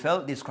who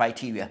fulfill this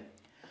criteria.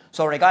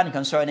 So regarding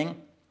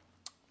concerning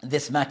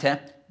this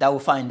matter, that we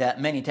find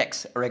many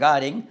texts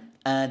regarding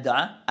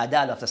the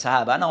adal of the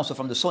Sahaba, and also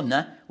from the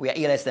Sunnah, we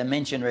realize them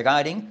mentioned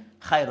regarding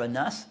khairun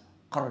nas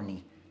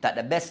qarni, that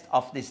the best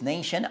of this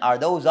nation are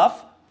those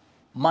of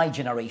my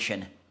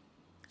generation.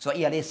 So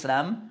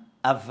Islam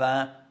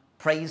have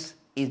praised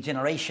his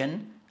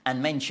generation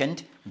and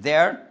mentioned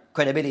their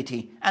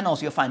credibility. And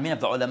also you find many of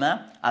the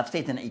ulama have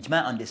stated an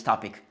ijma on this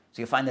topic.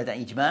 So you find that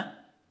an ijma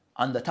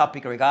on the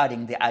topic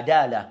regarding the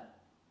adala,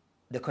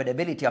 the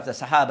credibility of the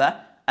Sahaba,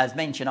 as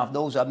mentioned of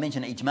those who have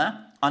mentioned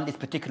ijma on this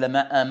particular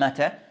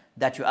matter,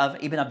 that you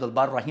have Ibn Abdul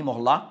Barr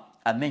rahimahullah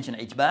have mentioned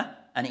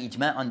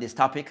ijma on this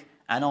topic,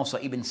 and also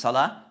Ibn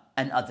Salah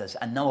and others,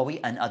 and Nawawi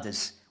and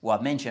others who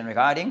have mentioned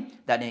regarding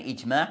that an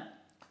ijma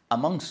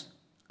amongst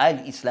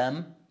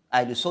al-Islam,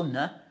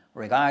 al-Sunnah,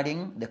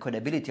 regarding the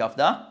credibility of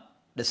the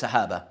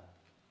Sahaba.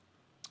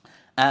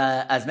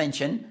 As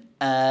mentioned,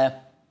 so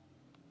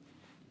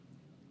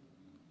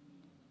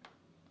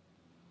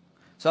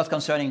that's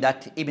concerning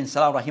that Ibn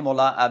Salah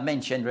rahimahullah have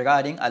mentioned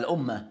regarding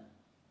al-Ummah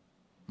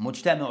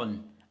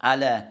mujtami'un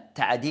ala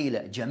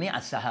ta'adil jami'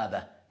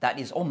 al-Sahaba, that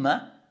is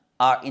Ummah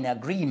are in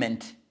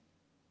agreement,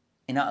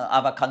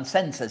 of a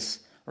consensus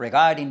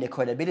regarding the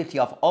credibility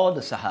of all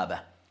the Sahaba.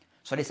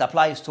 So this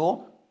applies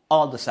to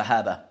all the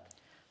Sahaba.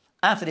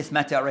 After this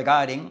matter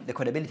regarding the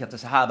credibility of the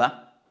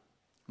Sahaba,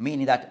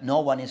 meaning that no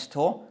one is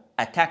to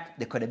attack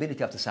the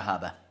credibility of the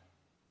Sahaba.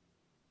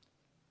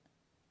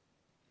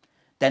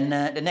 Then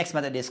the next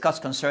matter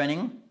discussed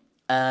concerning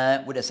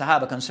with the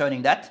Sahaba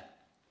concerning that,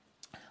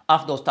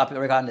 of those topics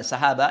regarding the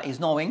Sahaba, is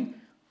knowing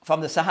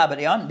from the Sahaba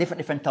they are on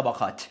different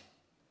tabaqat.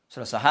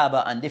 So the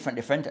Sahaba on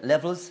different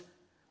levels,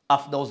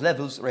 of those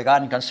levels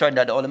regarding concerning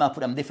that the ulama put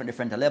them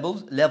different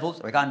levels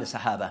regarding the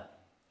Sahaba.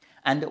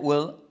 And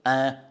will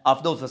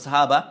of those of the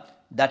Sahaba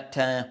that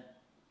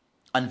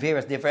on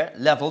various different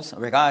levels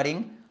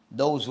regarding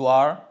those who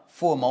are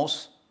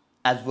foremost,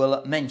 as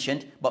well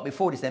mentioned. But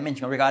before this they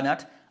mentioned regarding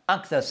that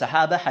akthar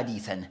Sahaba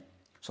hadithan.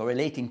 So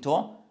relating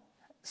to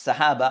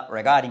Sahaba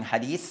regarding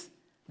hadith,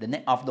 the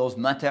net of those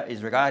matter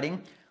is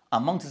regarding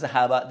amongst the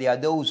Sahaba, they are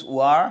those who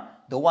are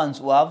the ones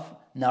who have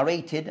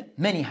narrated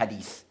many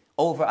hadith,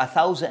 over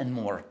 1,000 and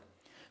more.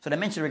 So they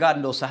mentioned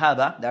regarding those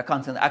Sahaba, they are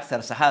considered akthar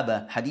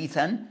Sahaba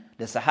hadithan,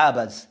 the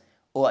Sahabas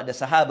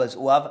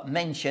who have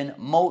mentioned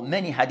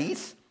many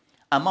hadith.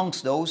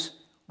 Amongst those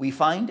we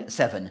find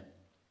 7.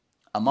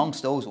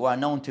 Amongst those who are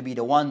known to be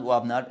the ones who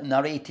have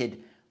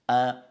narrated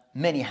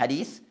many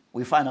hadith,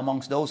 we find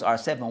amongst those are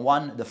 7.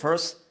 1, the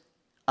first,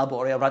 Abu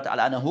Hurairah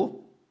al-Anhu.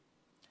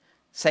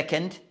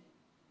 Second,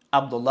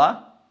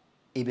 Abdullah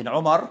ibn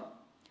Umar.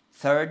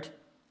 Third,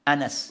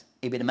 Anas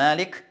ibn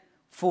Malik.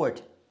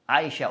 Fourth,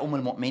 Aisha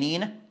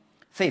al-Mu'mineen.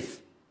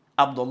 Fifth,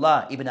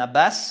 Abdullah ibn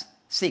Abbas.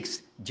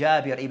 Sixth,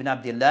 Jabir ibn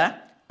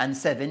Abdullah. And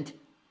seventh,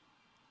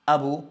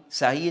 Abu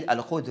Sa'id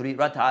al-Khudri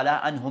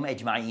radhiyallahu anhum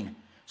ajma'in.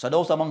 So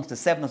those amongst the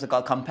 7 of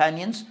the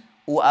companions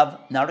who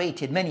have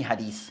narrated many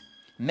hadiths,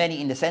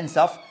 many in the sense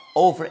of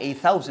over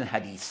 1,000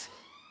 hadiths.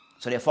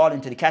 So they fall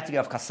into the category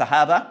of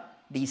Sahabah,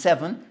 the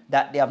 7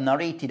 that they have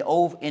narrated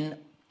over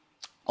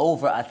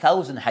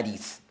 1,000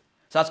 hadiths.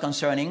 So that's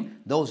concerning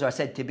those who are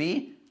said to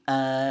be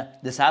the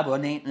Sahabah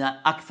named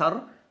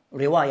Akthar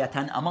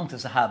riwayatan among the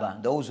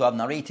Sahaba, those who have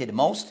narrated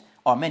most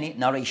or many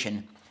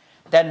narration.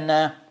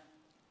 Then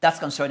that's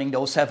concerning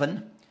those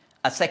 7.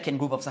 A second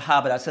group of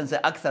Sahaba that says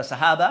the Akthar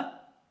Sahaba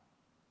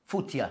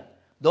Futya,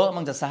 those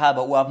among the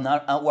Sahaba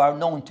who are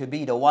known to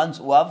be the ones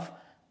who have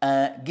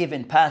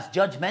given past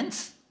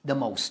judgments the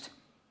most.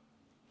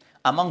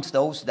 Amongst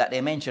those that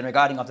they mention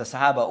regarding of the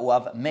Sahaba who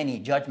have many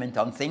judgment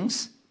on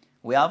things,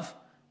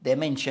 they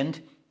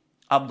mentioned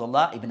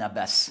Abdullah ibn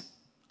Abbas.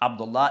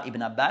 Abdullah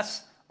ibn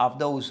Abbas, of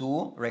those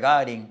who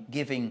regarding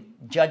giving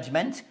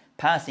judgment,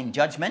 passing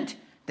judgment,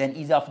 then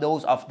is of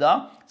those of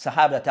the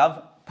Sahaba that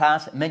have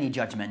passed many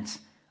judgments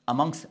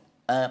amongst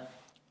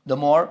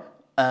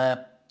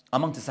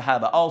amongst the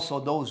Sahaba.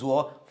 Also those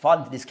who fall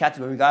into this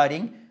category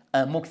regarding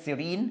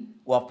Mukthirin,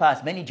 who have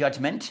passed many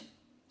judgment.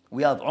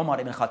 We have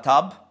Umar ibn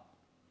Khattab,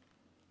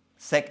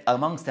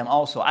 amongst them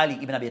also Ali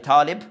ibn Abi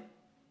Talib,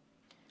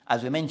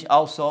 as we mentioned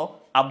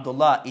also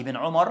Abdullah ibn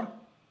Umar,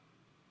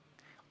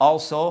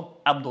 also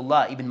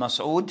Abdullah ibn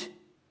Mas'ud,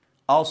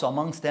 also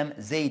amongst them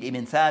Zayd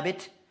ibn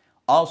Thabit,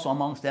 also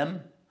amongst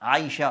them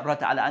Aisha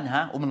radhiyallahu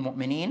anha,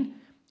 al-Mu'mineen.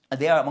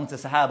 They are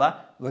amongst the Sahaba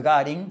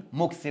regarding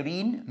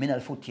Mukthirin min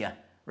al-Futya,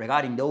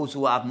 regarding those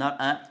who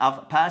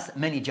have passed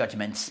many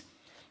judgments.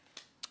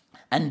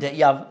 And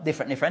you have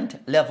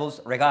different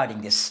levels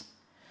regarding this.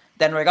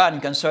 Then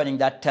regarding concerning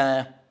that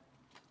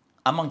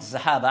among the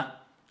Sahaba,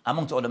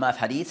 among the ulama of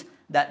Hadith,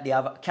 that they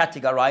have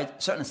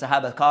categorized certain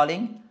Sahaba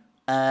calling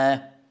they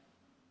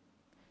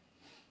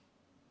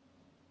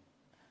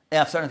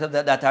have certain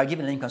that are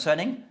given in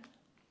concerning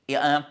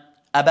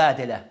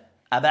Abadila.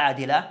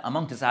 Abadila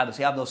among the Sahaba. So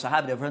you have those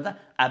Sahaba different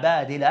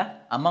Abadila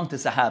among the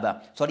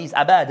Sahaba. So these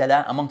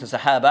Abadila among the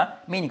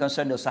Sahaba, meaning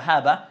concerning those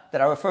Sahaba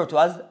that are referred to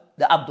as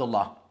the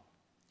Abdullah.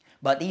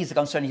 But these are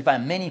concerning, you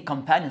find many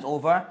companions,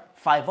 over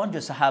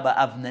 500 Sahaba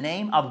have the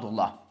name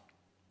Abdullah.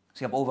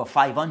 So you have over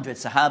 500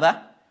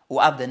 Sahaba who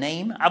have the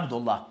name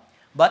Abdullah.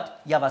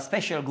 But you have a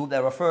special group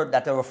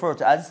that are referred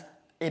to as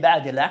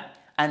Ibadillah,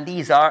 and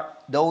these are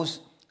those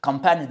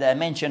companions that I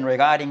mentioned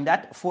regarding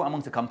that, 4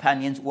 amongst the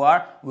companions who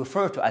are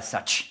referred to as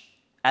such,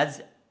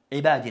 as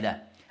Ibadillah.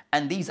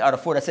 And these are the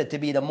 4 that are said to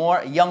be the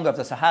more younger of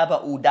the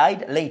Sahaba who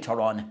died later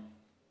on.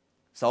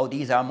 So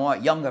these are more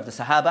younger of the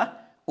Sahaba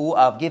who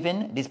have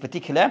given this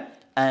particular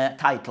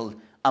title.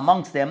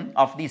 Amongst them,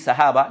 of these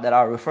Sahaba that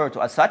are referred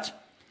to as such,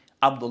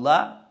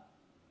 Abdullah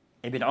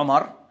ibn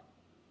Umar,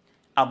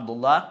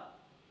 Abdullah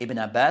ibn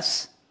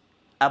Abbas,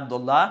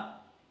 Abdullah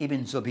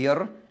ibn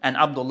Zubair, and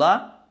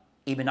Abdullah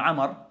ibn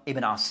Amr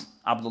ibn As.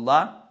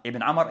 Abdullah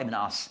ibn Amr ibn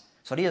As.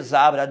 So these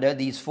Sahaba,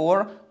 these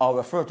 4 are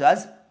referred to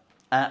as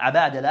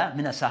Abadila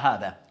min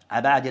al-Sahaba.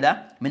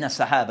 Abadila min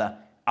al-Sahaba.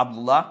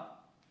 Abdullah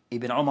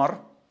ibn Umar,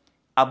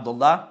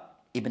 Abdullah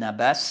ibn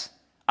Abbas,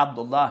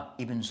 Abdullah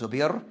ibn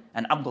Zubair,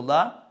 and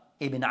Abdullah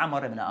ibn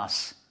Amr ibn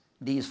As.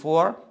 These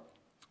 4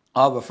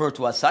 are referred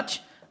to as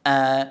such,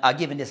 are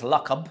given this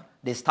laqab,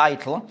 this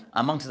title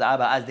amongst the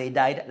Sahaba as they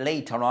died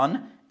later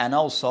on, and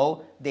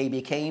also they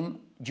became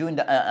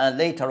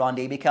later on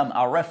they become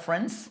a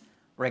reference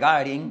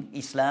regarding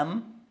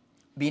Islam,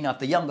 being of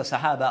the younger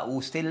Sahaba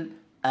who still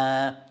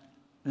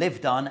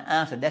lived on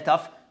after the death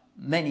of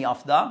many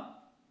of the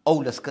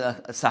oldest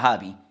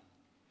Sahabi.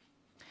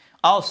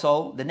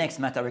 Also, the next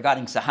matter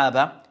regarding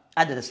Sahaba,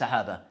 added the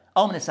Sahaba.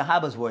 How many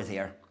Sahabas were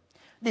there?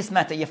 This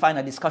matter you find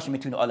a discussion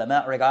between the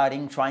ulama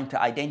regarding trying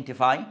to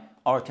identify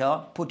or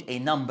to put a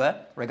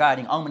number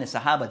regarding how many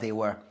Sahaba they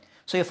were.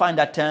 So you find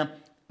that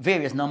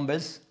various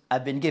numbers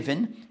have been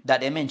given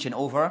that they mention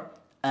over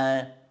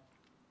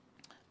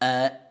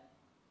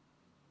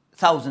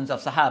thousands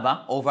of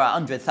Sahaba, over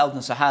 100,000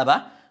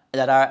 Sahaba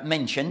that are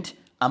mentioned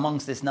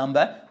amongst this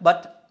number,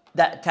 but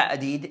that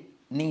ta'deed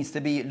needs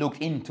to be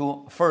looked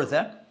into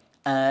further.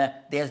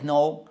 There's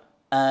no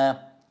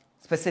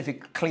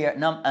specific clear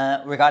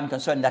regarding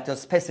concerning that to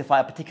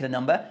specify a particular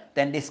number.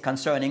 Then this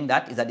concerning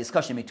that is a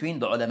discussion between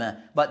the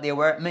ulama, but there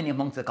were many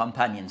amongst the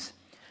companions.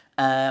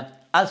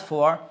 As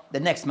for the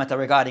next matter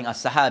regarding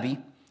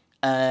as-sahabi,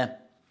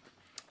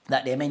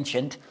 that they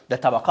mentioned the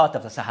tabaqat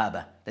of the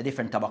Sahaba, the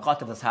different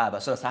tabaqat of the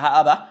Sahaba. So the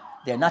Sahaba,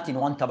 they're not in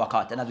one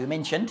tabaqat. And as we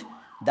mentioned,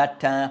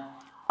 that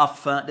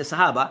of the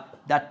Sahaba,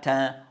 that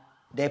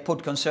they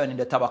put concerning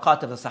the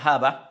tabaqat of the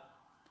Sahaba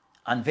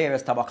and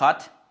various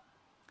tabaqat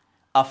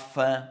of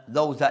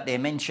those that they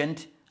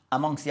mentioned.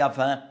 Amongst you have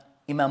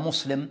Imam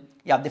Muslim,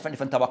 you have different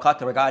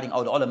tabaqat regarding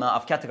how the ulama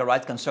of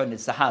categorized concerning the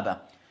Sahaba.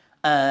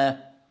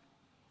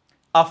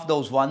 Of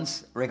those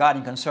ones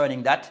regarding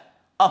concerning that,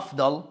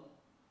 afdal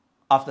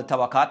of the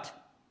tabaqat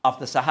of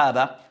the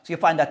Sahaba. So you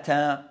find that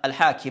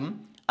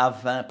Al-Hakim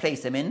have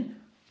placed them in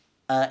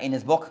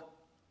his book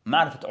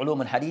Ma'rifat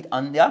Ulum al-Hadith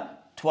under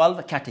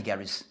 12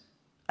 categories.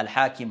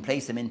 Al-Hakim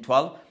placed them in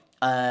 12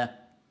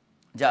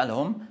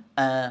 جعلهم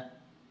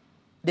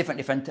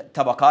different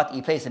tabaqat.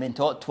 He placed them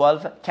into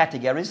 12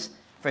 categories.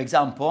 For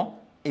example,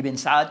 Ibn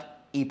Sa'd,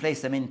 he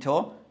placed them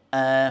into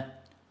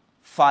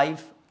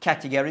 5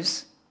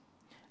 categories,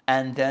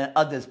 and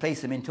others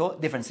place them into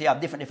different. So you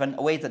have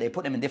different ways that they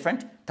put them in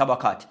different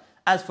tabaqat.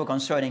 As for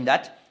concerning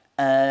that,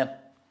 so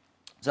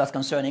that's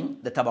concerning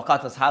the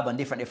tabaqat of Sahaba and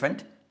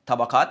different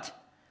tabaqat.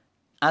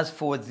 As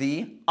for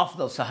the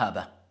afdal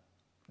Sahaba,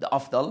 the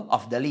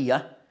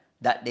afdaliyah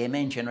that they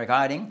mention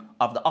regarding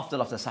of the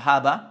afdal of the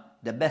Sahaba,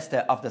 the best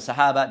of the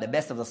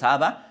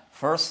Sahaba,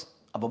 first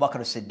Abu Bakr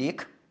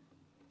as-Siddiq,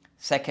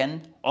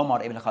 second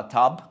Umar ibn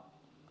Khattab,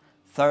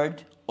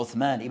 third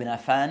Uthman ibn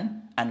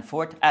Affan, and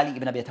fourth Ali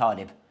ibn Abi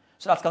Talib.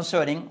 So that's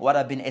concerning what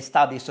have been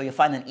established. So you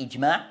find an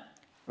ijma'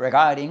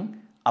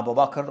 regarding Abu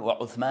Bakr or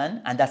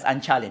Uthman, and that's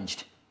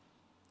unchallenged.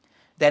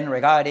 Then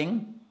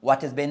regarding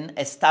what has been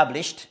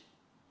established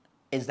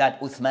is that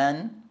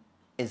Uthman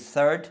is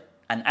third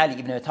and Ali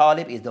ibn Abi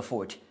Talib is the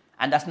fourth.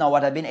 And that's not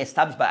what has been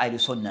established by Ahlul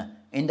Sunnah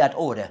in that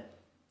order.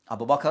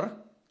 Abu Bakr,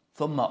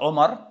 thumma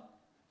Umar,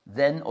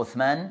 then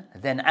Uthman,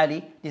 then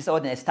Ali. This is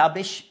what is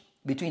established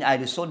between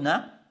Ahlul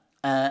Sunnah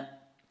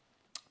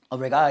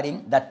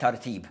regarding that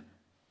tartib.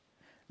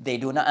 They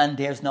do not, and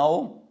there's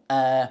no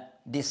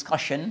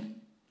discussion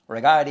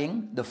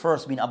regarding the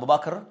first being Abu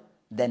Bakr,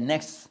 then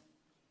next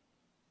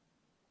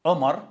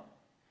Umar.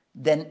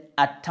 Then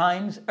at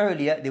times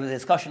earlier there was a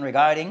discussion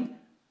regarding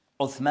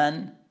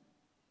Uthman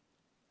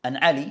and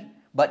Ali,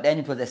 but then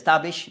it was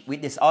established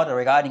with this order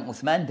regarding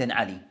Uthman then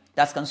Ali.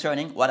 That's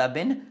concerning what have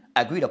been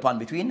agreed upon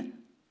between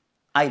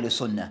Ahlul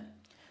Sunnah.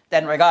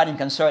 Then regarding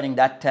concerning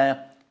that,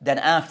 then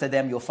after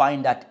them you'll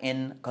find that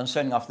in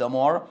concerning of the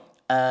more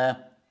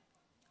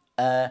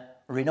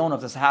renown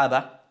of the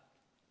Sahaba,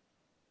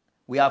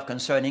 we have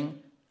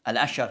concerning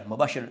Al-Ashar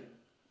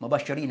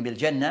Mubashirin bil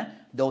Jannah,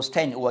 those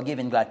 10 who are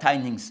given glad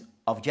tidings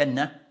of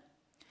Jannah.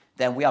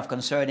 Then we have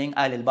concerning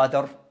Ahl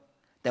al-Badr,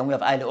 then we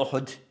have Ahl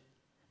Uhud,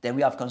 then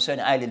we have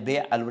concerning Ahl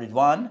al-Bay'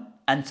 al-Ridwan,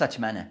 and such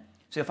manner.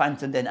 So you find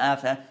then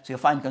after, so you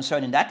find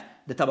concerning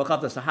that the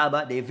tabaqat of the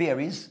Sahaba, they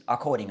varies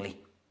accordingly.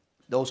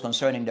 Those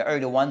concerning the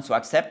early ones who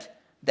accept,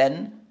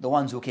 then the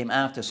ones who came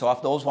after. So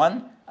of those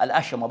one,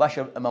 Al-Ashar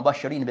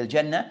Mubashirin bil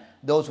Jannah,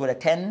 those were the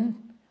 10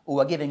 who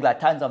were given glad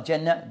tidings of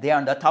Jannah, they are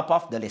on the top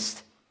of the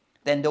list.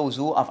 Then those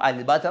who of Ahl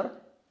al-Badr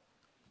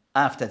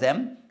after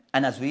them,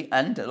 and as the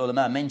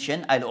ulama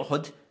mentioned, Ahl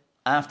Uhud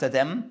after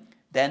them,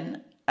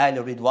 then Ahl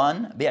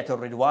Ridwan, Bay'at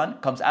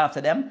al-Ridwan comes after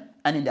them,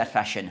 and in that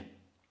fashion.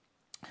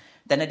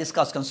 Then I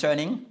discuss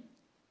concerning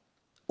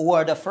who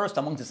are the first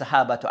among the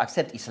Sahaba to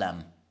accept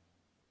Islam.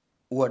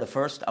 Who are the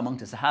first among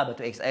the Sahaba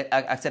to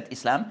accept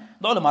Islam?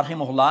 The ulama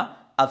rahimahullah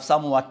have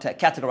somewhat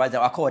categorized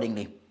them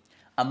accordingly.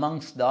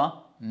 Amongst the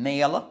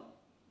male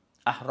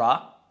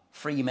Ahra,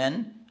 free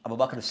men, Abu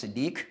Bakr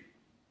as-Siddiq.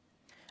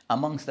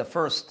 Amongst the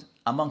first,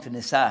 amongst the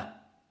Nisa,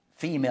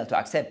 female to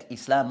accept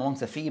Islam, amongst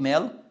the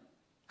female,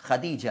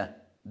 Khadija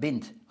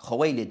bint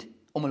Khuwaylid,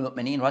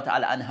 al-Mu'mineen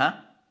radhiyallahu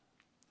anha.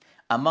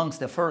 Amongst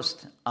the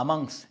first,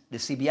 amongst the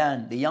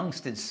Sibyan, the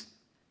youngsters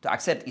to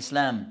accept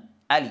Islam,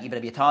 Ali ibn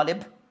Abi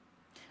Talib.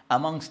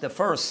 Amongst the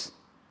first,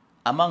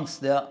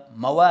 amongst the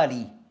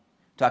Mawali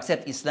to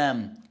accept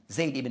Islam,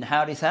 Zayd ibn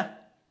Haritha.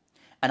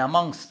 And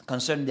amongst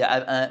concerning the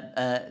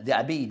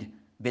Abid,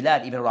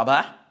 Bilal ibn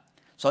Rabah.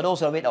 So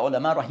those are with the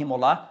ulama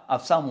rahimullah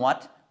have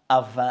somewhat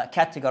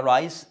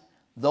categorized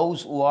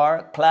those who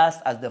are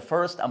classed as the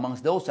first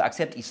amongst those to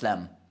accept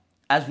Islam,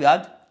 as we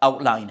had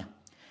outlined.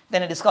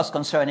 Then I discuss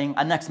concerning,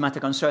 a next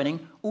matter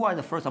concerning who are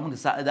the first among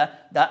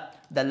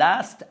the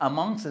last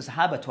amongst the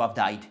Sahaba to have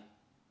died.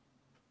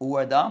 Who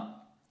are the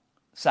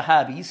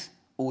Sahabis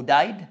who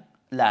died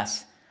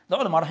last? The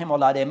ulama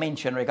rahimahullah, they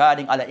mention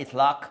regarding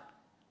al-Itlaq,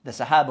 the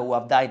Sahaba who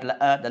have died,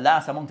 the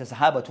last among the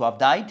Sahaba to have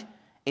died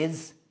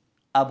is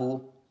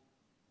Abu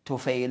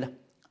Tufail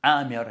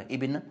Amir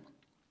ibn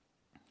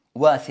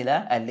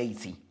Wathila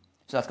al-Laythi.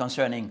 So that's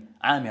concerning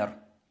Amir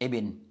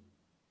ibn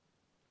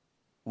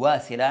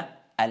Wathila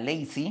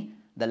al-Laythi,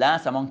 the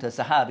last among the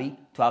Sahabi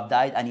to have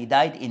died, and he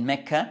died in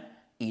Mecca.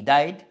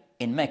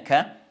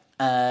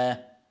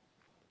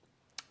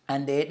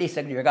 And they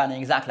disagree regarding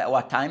exactly at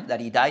what time that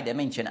he died. They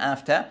mention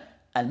after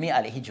al-Mi'a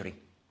al-Hijri.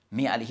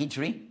 Mi'a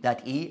al-Hijri,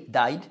 that he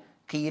died,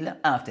 qil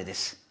after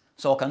this.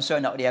 So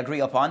concern that they agree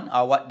upon,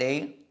 or what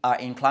they are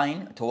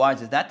inclined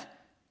towards, is that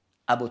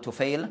Abu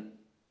Tufail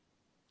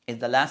is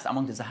the last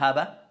among the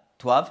Sahaba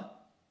to have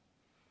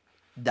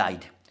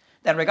died.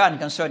 Then regarding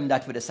concerning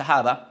that with the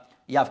Sahaba,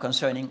 you have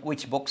concerning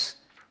which books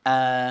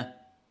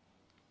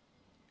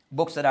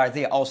books that are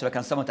there also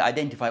can someone to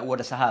identify who are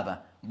the Sahaba.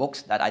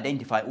 Books that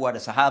identify who are the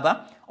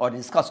Sahaba, or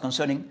discuss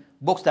concerning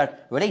books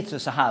that relate to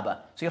Sahaba.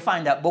 So you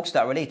find that books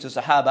that relate to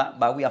Sahaba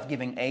by way of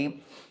giving a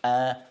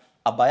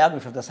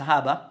biography of the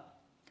Sahaba,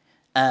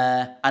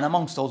 and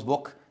amongst those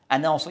books,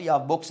 and also you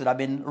have books that have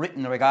been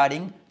written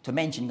regarding to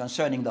mention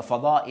concerning the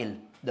Fada'il,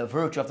 the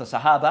virtue of the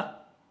Sahaba.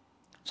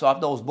 So of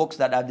those books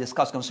that I've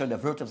discussed concerning the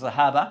virtue of the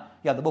Sahaba,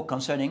 you have the book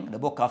concerning the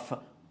book of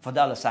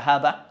Fadal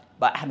al-Sahaba,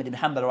 by Ahmad ibn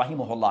Hanbal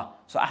rahimahullah.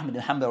 So Ahmad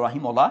ibn Hanbal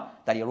rahimahullah,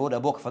 that he wrote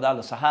a book, Fadal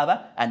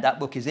al-Sahaba, and that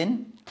book is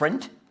in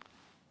print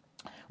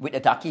with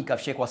the ta'qiq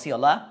of Sheikh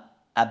Wasiullah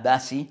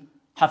Abbasi,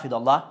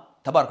 Hafidullah,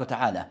 Tabarak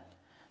Ta'ala.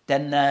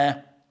 Then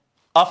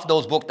of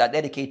those books that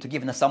dedicate to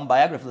giving us some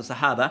biography of the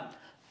Sahaba,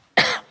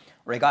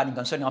 regarding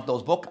concerning of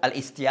those books,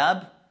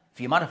 Al-Istiyab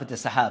fi Marifat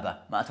al-Sahaba,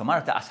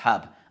 Ma'atamarat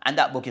al-Ashab. And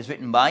that book is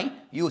written by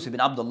Yusuf ibn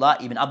Abdullah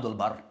ibn Abdul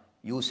Bar.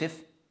 Yusuf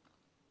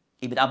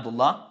ibn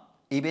Abdullah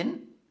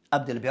ibn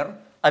Abdul Bar,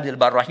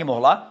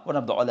 rahimahullah, one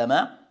of the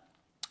ulama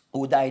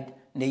who died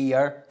in the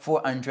year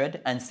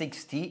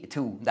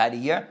 462. Died in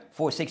the year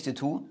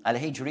 462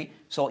 al-Hijri.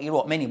 So he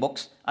wrote many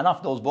books. And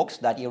of those books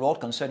that he wrote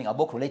concerning a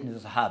book relating to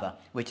the Sahaba,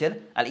 which is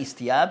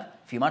Al-Istiyab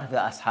fi Marifat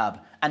al-Ashab.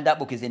 And that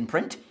book is in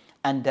print.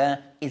 And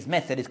his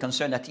method is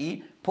concerned that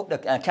he put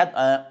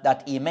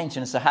that he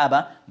mentioned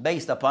Sahaba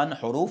based upon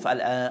huruf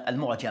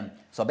al-mu'jam.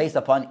 So based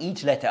upon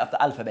each letter of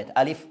the alphabet,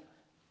 alif,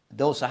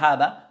 those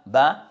Sahaba,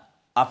 ba,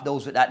 of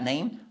those with that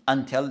name,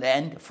 until the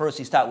end. First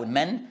he started with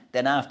men,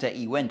 then after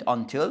he went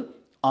onto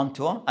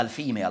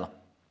al-female.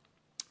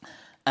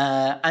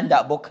 And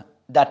that book,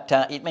 that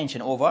it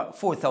mentioned over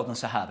 4,000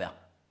 Sahaba.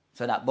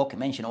 So that book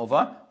mentioned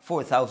over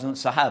 4,000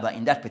 Sahaba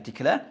in that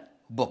particular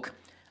book.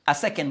 A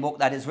second book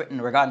that is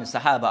written regarding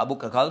Sahaba, a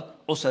book called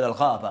Usr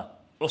al-Ghaba.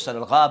 Usr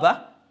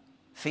al-Ghaba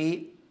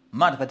fi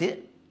Marifat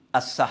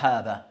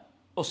al-Sahaba.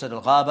 Usr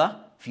al-Ghaba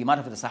fi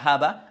Marifat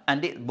al-Sahaba.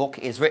 And this book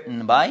is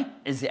written by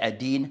Izz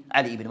ad-Din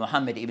Ali ibn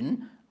Muhammad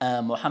ibn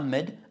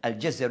Muhammad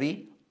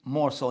al-Jazari,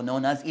 more so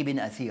known as Ibn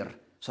Athir.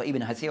 So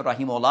Ibn Athir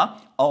rahimahullah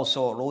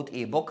also wrote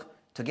a book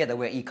together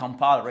where he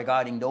compiled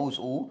regarding those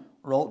who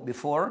wrote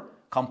before,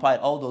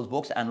 compiled all those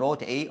books and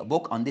wrote a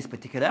book on this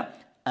particular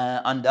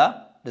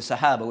under the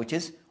Sahaba, which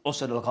is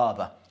Usr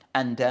al-Ghaba.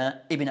 And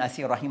Ibn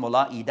Athir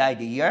rahimahullah, he died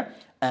the year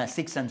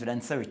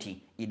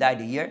 630. He died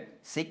the year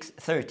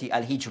 630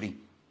 al-Hijri.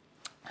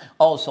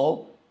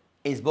 Also,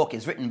 his book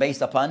is written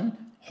based upon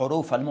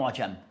huruf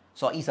al-mu'jam.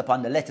 So it's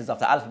upon the letters of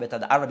the alphabet,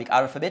 of the Arabic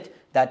alphabet,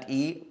 that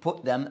he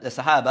put them, the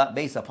Sahaba,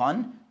 based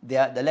upon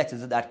the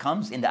letters that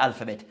comes in the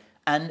alphabet.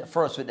 And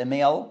first with the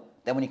male,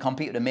 then when he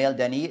compared the male,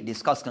 then he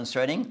discussed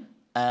concerning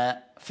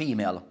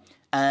female.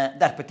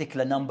 That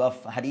particular number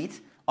of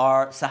hadith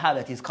or Sahaba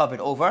that is covered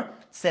over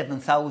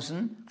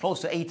 7,000,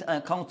 close to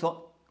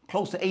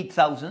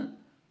 8,000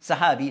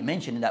 Sahabi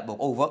mentioned in that book,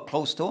 over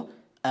close to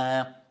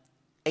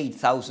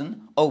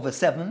 8,000, over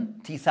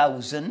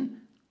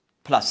 70,000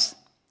 plus.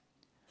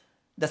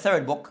 The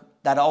third book,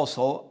 that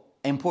also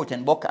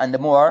important book and the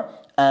more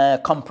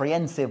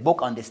comprehensive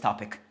book on this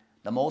topic,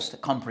 the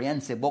most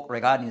comprehensive book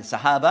regarding the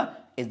Sahaba,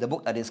 is the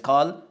book that is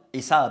called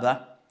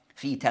Isaba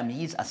fi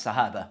Tamyiz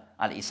al-Sahaba.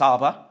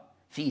 Al-Isaba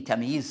fi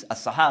Tamyiz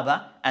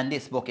al-Sahaba. And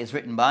this book is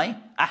written by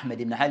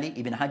Ahmad ibn Ali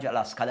ibn Hajar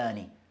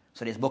al-Asqalani.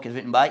 So this book is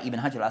written by Ibn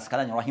Hajar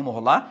al-Asqalani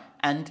rahimahullah,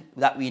 and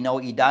that we know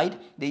he died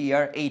the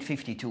year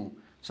 852.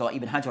 So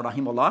Ibn Hajar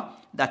rahimahullah,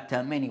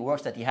 that many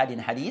works that he had in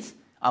hadith,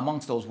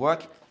 amongst those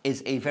work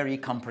is a very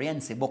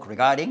comprehensive book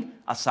regarding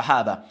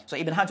as-Sahaba. So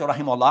Ibn Hajar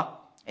rahimahullah,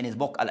 in his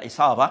book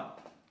Al-Isaba,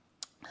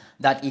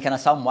 that he kind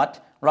of somewhat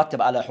rattab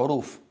ala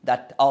huruf,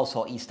 that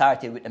also he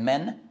started with the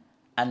men,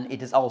 and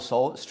it is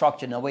also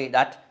structured in a way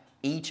that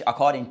each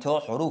according to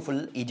huruf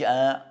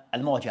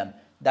al-mu'jam,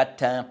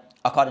 that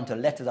according to the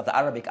letters of the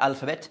Arabic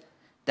alphabet.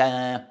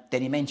 Then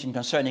he mentioned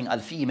concerning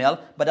al-female,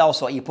 but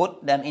also he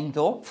put them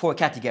into 4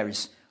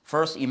 categories.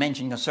 First he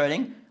mentioned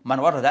concerning man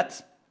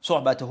waradat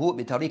suhbatuhu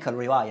bi tariq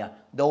al-riwaya,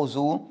 those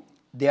who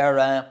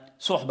their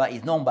suhbah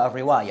is known by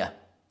riwaya.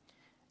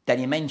 Then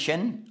he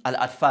mentioned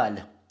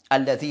al-atfal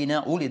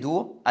alladhina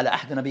ulidu ala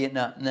ahd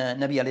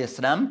nabi alayhi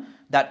salam,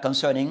 that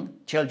concerning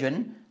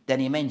children. Then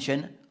he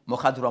mentioned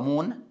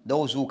mukhadramun,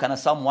 those who kind of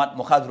somewhat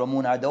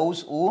mukhadramun are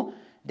those who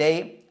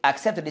they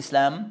accepted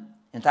Islam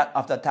in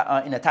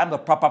the time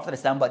of Prophet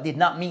Islam, but did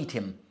not meet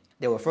him.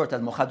 They were referred to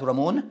as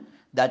mukhadramun.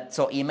 That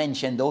so he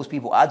mentioned those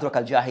people adrak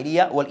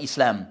al-jahiliyyah wal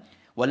Islam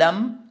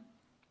walam,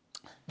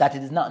 that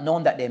it is not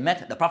known that they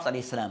met the Prophet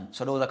Islam.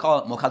 So those are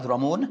called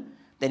mukhadramun.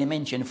 Then he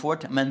mentioned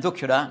fourth, man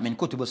dhukira min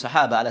kutub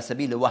sahaba ala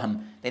sabil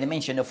al-wahm. Then he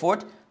mentioned the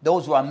fourth,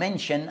 those who are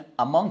mentioned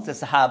amongst the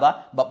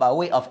Sahaba but by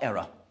way of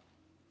error.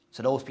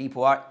 So those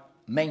people are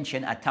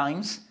mentioned at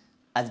times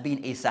as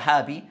being a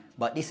Sahabi,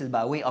 but this is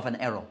by way of an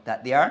error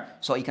that they are.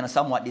 So he can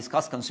somewhat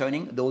discuss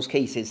concerning those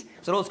cases.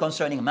 So those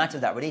concerning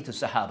matters that relate to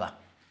Sahaba.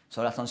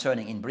 So that's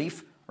concerning in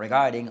brief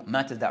regarding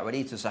matters that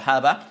relate to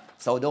Sahaba.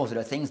 So those are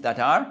the things that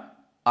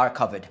are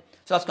covered.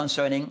 So that's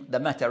concerning the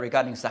matter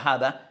regarding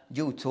Sahaba,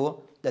 due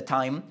to the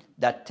time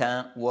that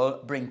will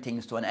bring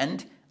things to an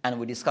end. And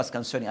we discuss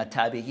concerning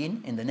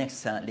At-Tabi'in in the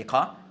next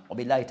liqa.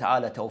 وبالله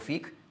تعالى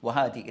توفيق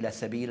وهذه إلى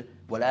السبيل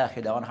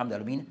والآخر دعوانا الحمد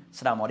لله.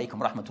 السلام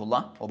عليكم ورحمة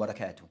الله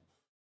وبركاته.